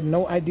schematic. I had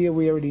no idea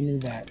we already knew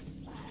that.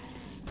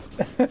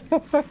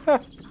 I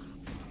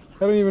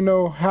don't even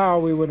know how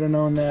we would have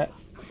known that.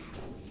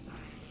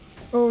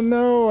 Oh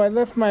no, I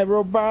left my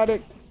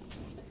robotic...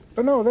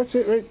 Oh no, that's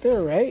it right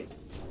there, right?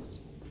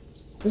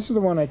 This is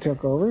the one I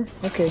took over.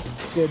 Okay,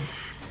 good.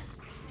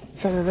 I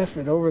thought I left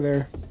it over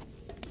there.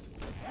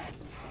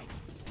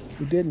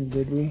 We didn't,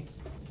 did we?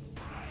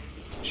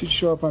 Should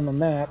show up on the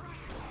map.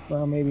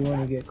 Well, maybe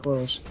when we get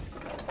close.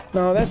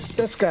 No,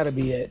 that's gotta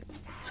be it.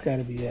 It's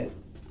gotta be it.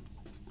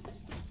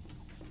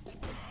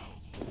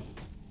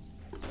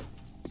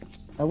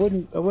 I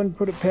wouldn't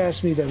put it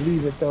past me to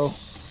leave it though.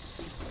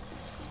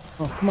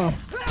 Oh, come on.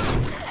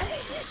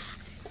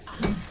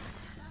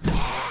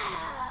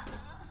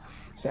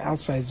 It's the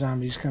outside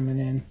zombies coming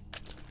in.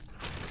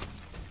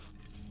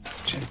 Let's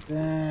check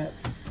that.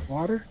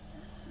 Water?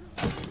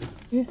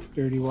 Yeah,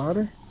 dirty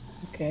water.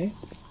 Okay.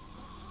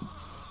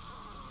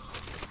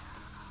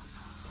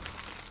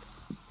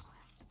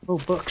 Oh,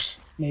 books,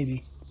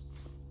 maybe.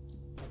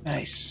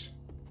 Nice.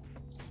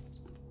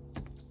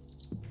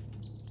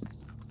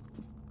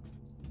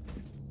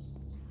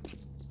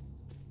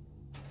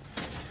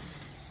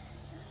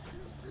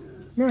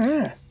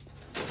 Yeah.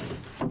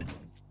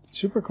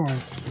 Super corn.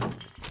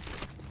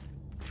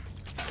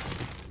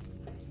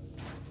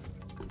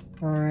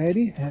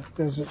 Alrighty, that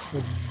does it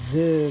for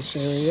this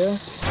area.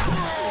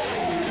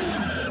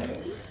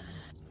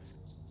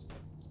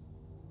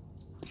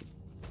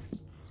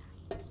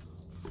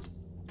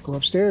 Go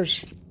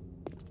upstairs.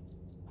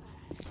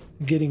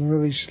 I'm getting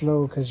really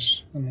slow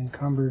because I'm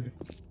encumbered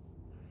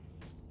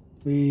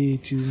way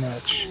too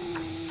much.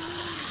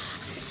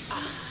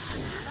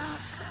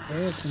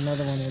 Okay, it's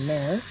another one in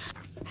there.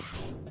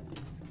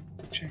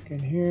 Check in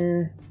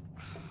here.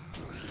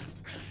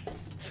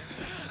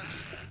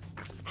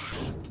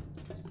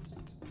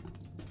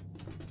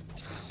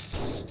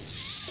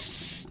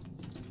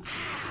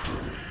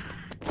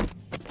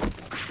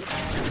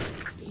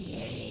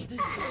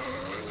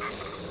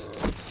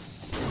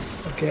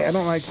 Okay, I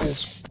don't like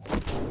this.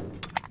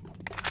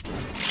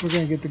 We're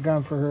gonna get the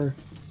gun for her.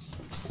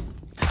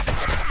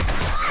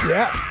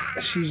 Yeah,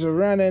 she's a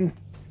running.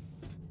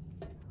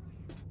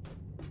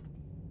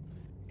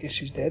 Guess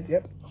she's dead.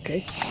 Yep.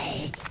 Okay.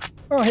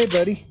 Oh, hey,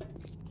 buddy.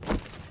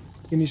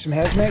 Give me some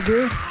hazmat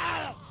gear.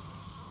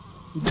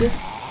 Would you,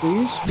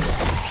 please?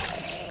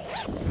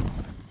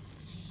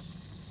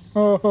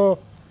 Oh,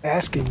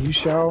 ask and you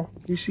shall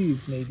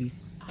receive, maybe.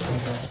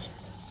 Sometimes.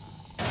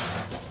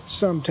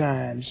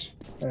 Sometimes.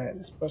 Alright,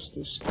 let's bust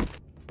this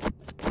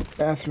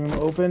bathroom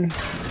open.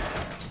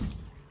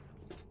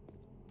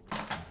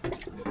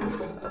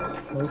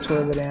 No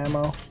toilet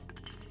ammo.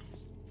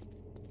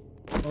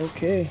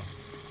 Okay.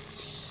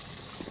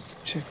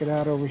 Check it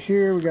out over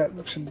here. We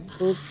got some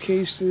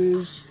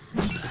bookcases.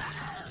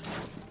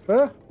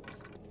 Huh?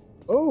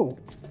 Oh.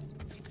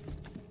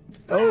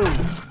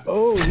 Oh.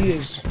 Oh, he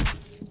is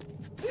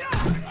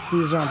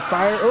on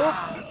fire.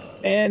 Oh,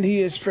 and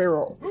he is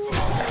feral.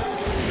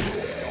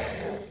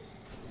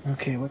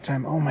 Okay, what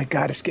time? Oh my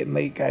god, it's getting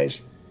late,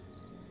 guys.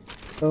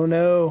 Oh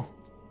no.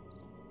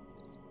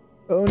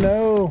 Oh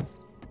no.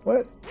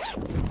 What?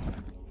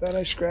 Thought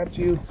I scrapped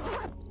you.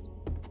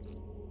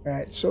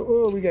 Alright, so,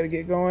 oh, we gotta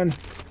get going.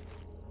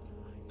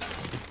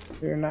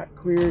 We're not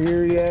clear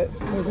here yet.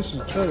 Oh, this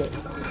is a toilet.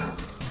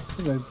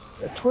 This is a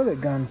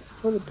toilet gun.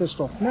 Toilet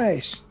pistol.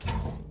 Nice.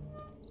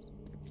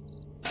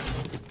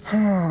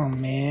 Oh,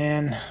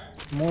 man.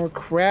 More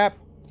crap.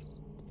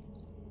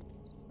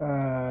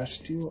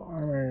 Steel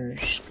armor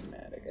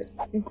schematic.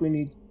 I think we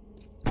need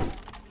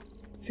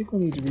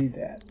to read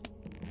that.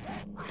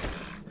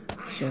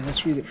 So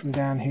let's read it from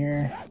down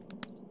here.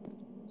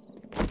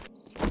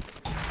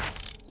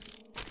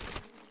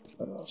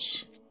 What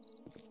else?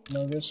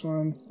 Know this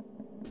one.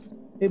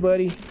 Hey,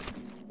 buddy.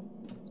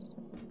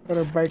 Got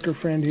our biker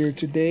friend here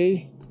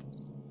today.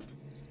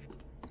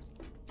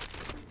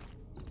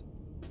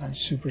 I'm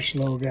super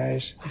slow,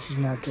 guys. This is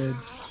not good.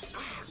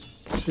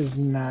 This is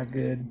not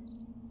good.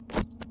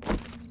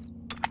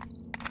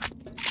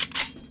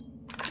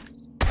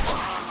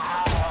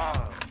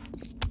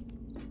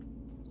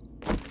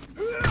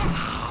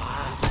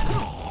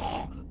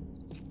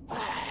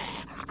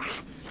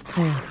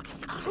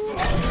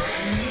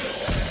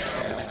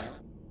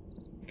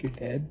 You're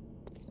dead.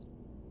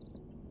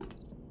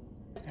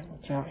 And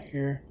what's out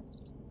here?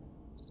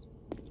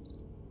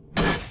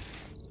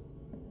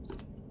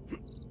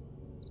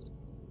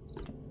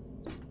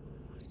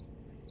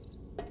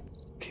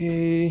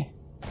 Okay.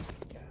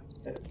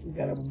 We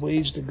got a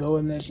ways to go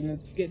in this, and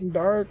it's getting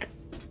dark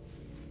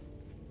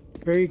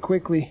very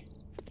quickly.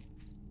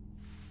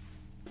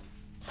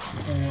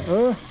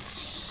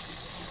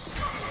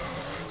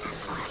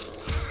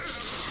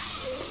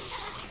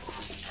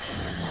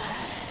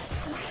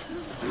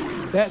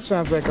 That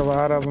sounds like a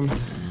lot of them.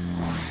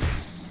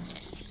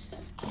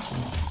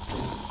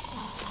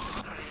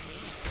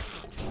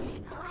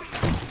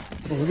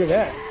 Oh, look at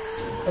that.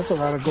 That's a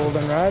lot of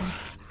goldenrod.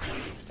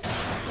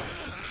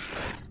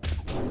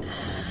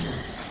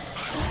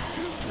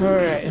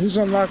 Alright, who's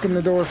unlocking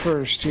the door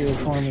first here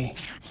for me?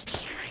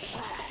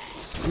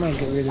 I might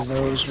get rid of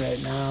those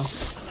right now.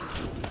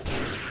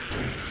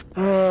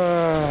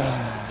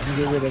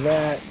 Get rid of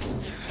that.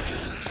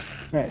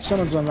 Alright,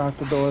 someone's unlocked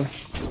the door.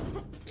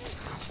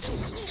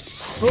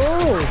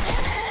 Oh!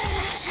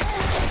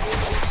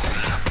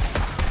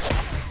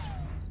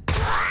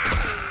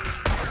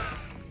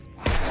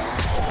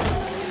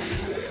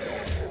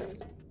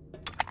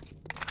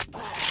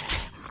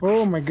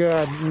 Oh my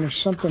god, and there's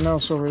something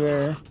else over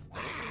there.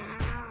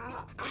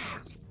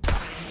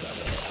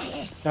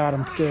 Got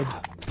him, good.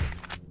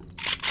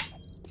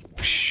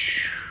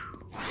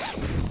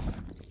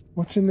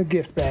 What's in the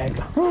gift bag?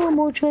 Oh,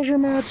 more treasure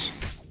maps.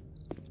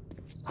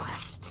 Okay,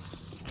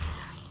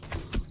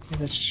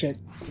 let's check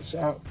this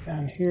out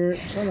down here.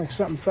 It sounds like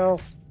something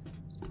fell.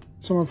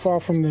 Someone fall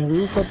from the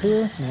roof up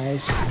here.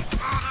 Nice.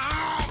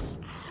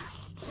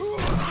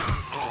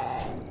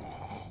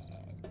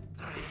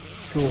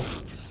 Cool.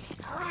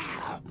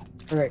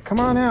 Alright, come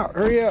on out.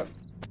 Hurry up.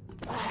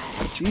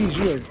 Jeez,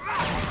 you're...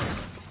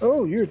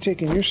 Oh, you're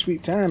taking your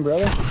sweet time,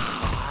 brother.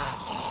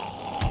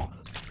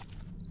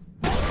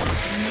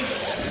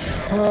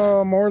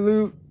 Oh, more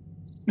loot.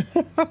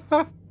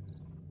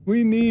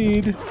 We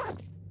need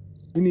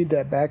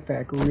that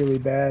backpack really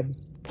bad.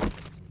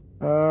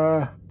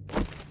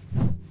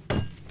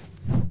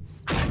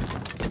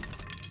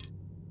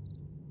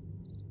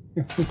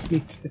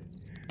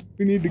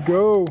 we need to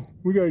go.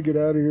 We gotta get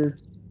out of here.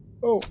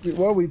 Oh,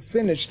 well, we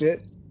finished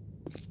it,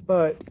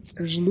 but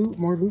there's loot,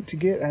 more loot to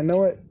get. I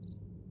know it.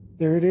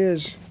 There it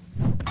is.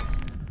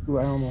 Ooh,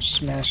 I almost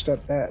smashed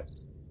up that.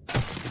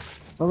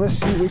 Well, let's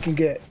see what we can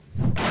get.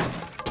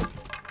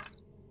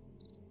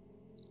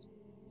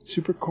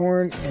 Super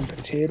corn and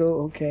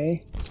potato,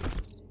 okay.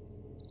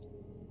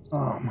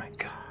 Oh my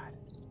god.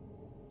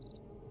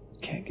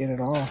 Can't get it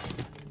all.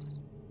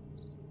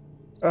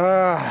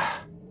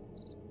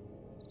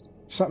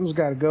 Something's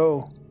gotta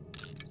go.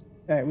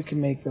 Alright, we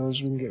can make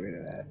those, we can get rid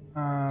of that.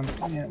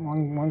 Yeah,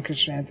 one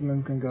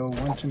chrysanthemum can go,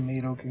 one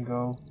tomato can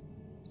go.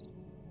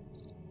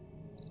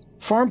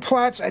 Farm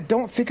plots, I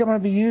don't think I'm going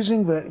to be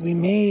using, but we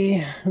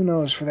may. Who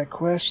knows, for that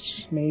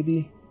quest,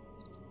 maybe.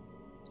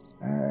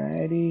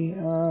 Alrighty,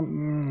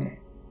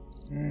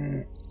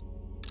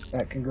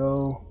 that can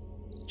go.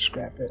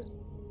 Scrap it.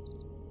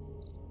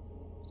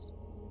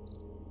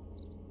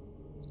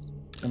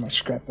 I might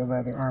scrap the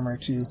leather armor,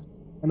 too.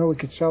 I know we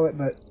could sell it,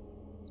 but...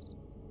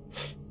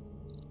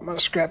 I'm going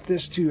to scrap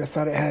this, too. I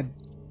thought it had...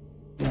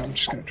 No, I'm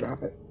just going to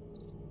drop it.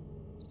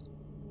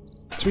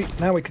 Sweet,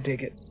 now we can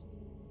take it.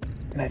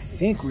 And I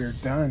think we're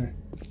done.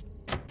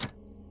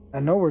 I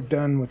know we're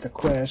done with the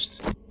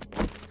quest.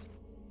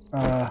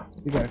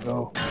 We gotta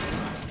go.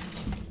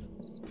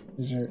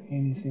 Is there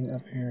anything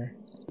up here?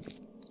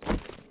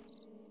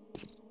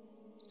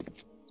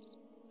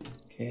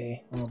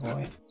 Okay, oh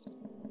boy.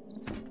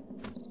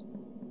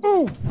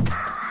 Oh!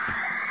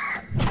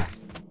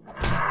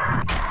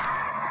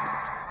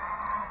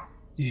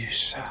 You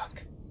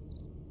suck.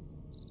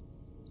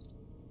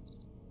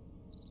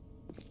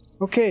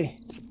 Okay.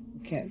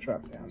 Can't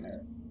drop down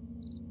there.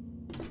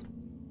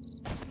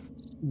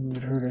 We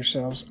would hurt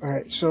ourselves.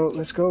 Alright, so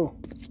let's go.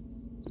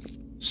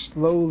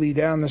 Slowly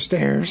down the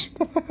stairs.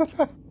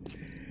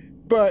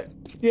 But,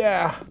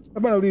 yeah.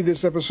 I'm gonna leave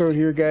this episode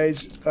here,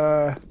 guys.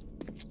 I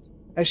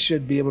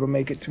should be able to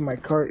make it to my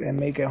cart and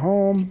make it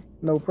home.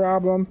 No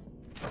problem.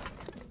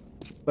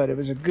 But it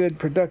was a good,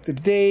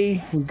 productive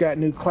day. We've got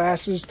new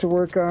classes to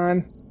work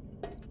on.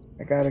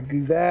 I gotta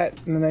do that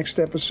in the next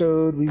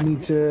episode. We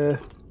need to...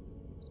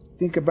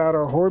 think about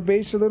our horde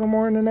base a little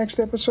more in the next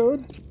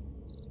episode.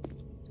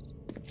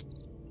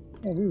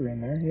 Yeah, we were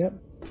in there, yep.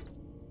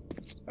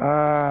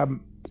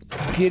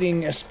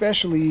 Getting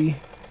especially...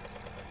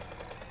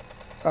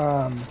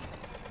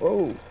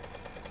 Whoa.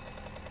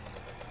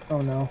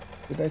 Oh no,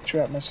 did I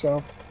trap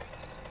myself?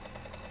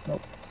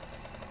 Nope.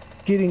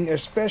 Getting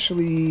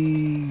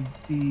especially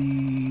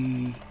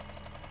the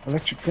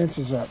electric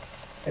fences up.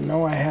 I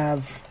know I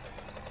have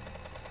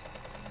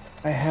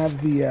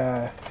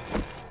the,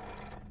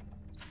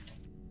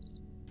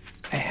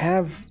 I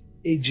have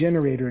a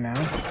generator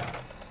now,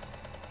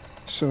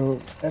 so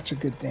that's a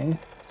good thing.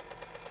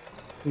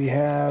 We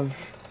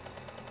have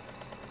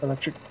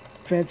electric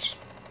fence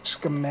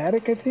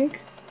schematic, I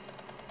think.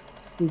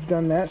 We've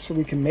done that so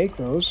we can make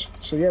those.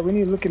 So yeah, we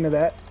need to look into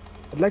that.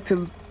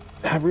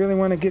 I really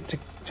want to get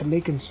to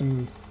making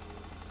some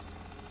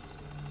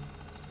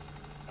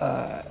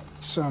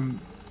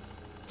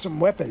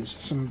weapons,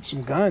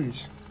 some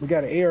guns. We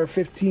got an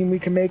AR-15 we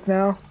can make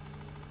now.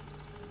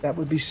 That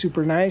would be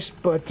super nice,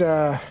 but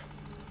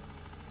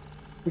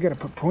we got to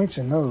put points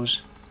in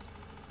those.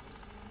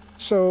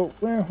 So,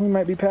 well, we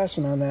might be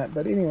passing on that.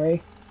 But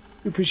anyway,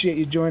 we appreciate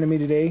you joining me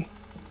today.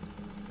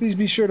 Please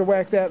be sure to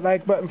whack that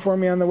like button for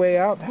me on the way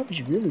out. That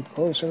was really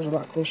close. That was a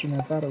lot closer than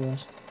I thought it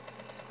was.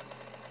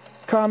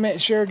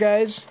 Comment, share,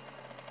 guys.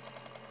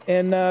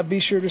 And be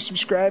sure to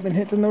subscribe and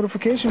hit the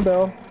notification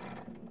bell.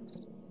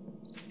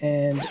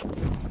 And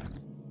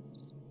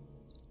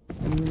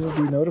you will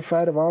be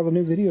notified of all the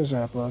new videos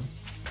I upload.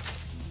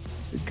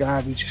 Good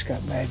God, we just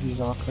got laggy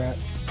as all crap.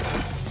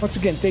 Once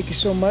again, thank you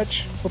so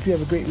much. Hope you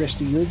have a great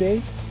rest of your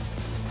day.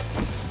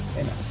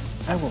 And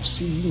I will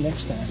see you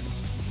next time.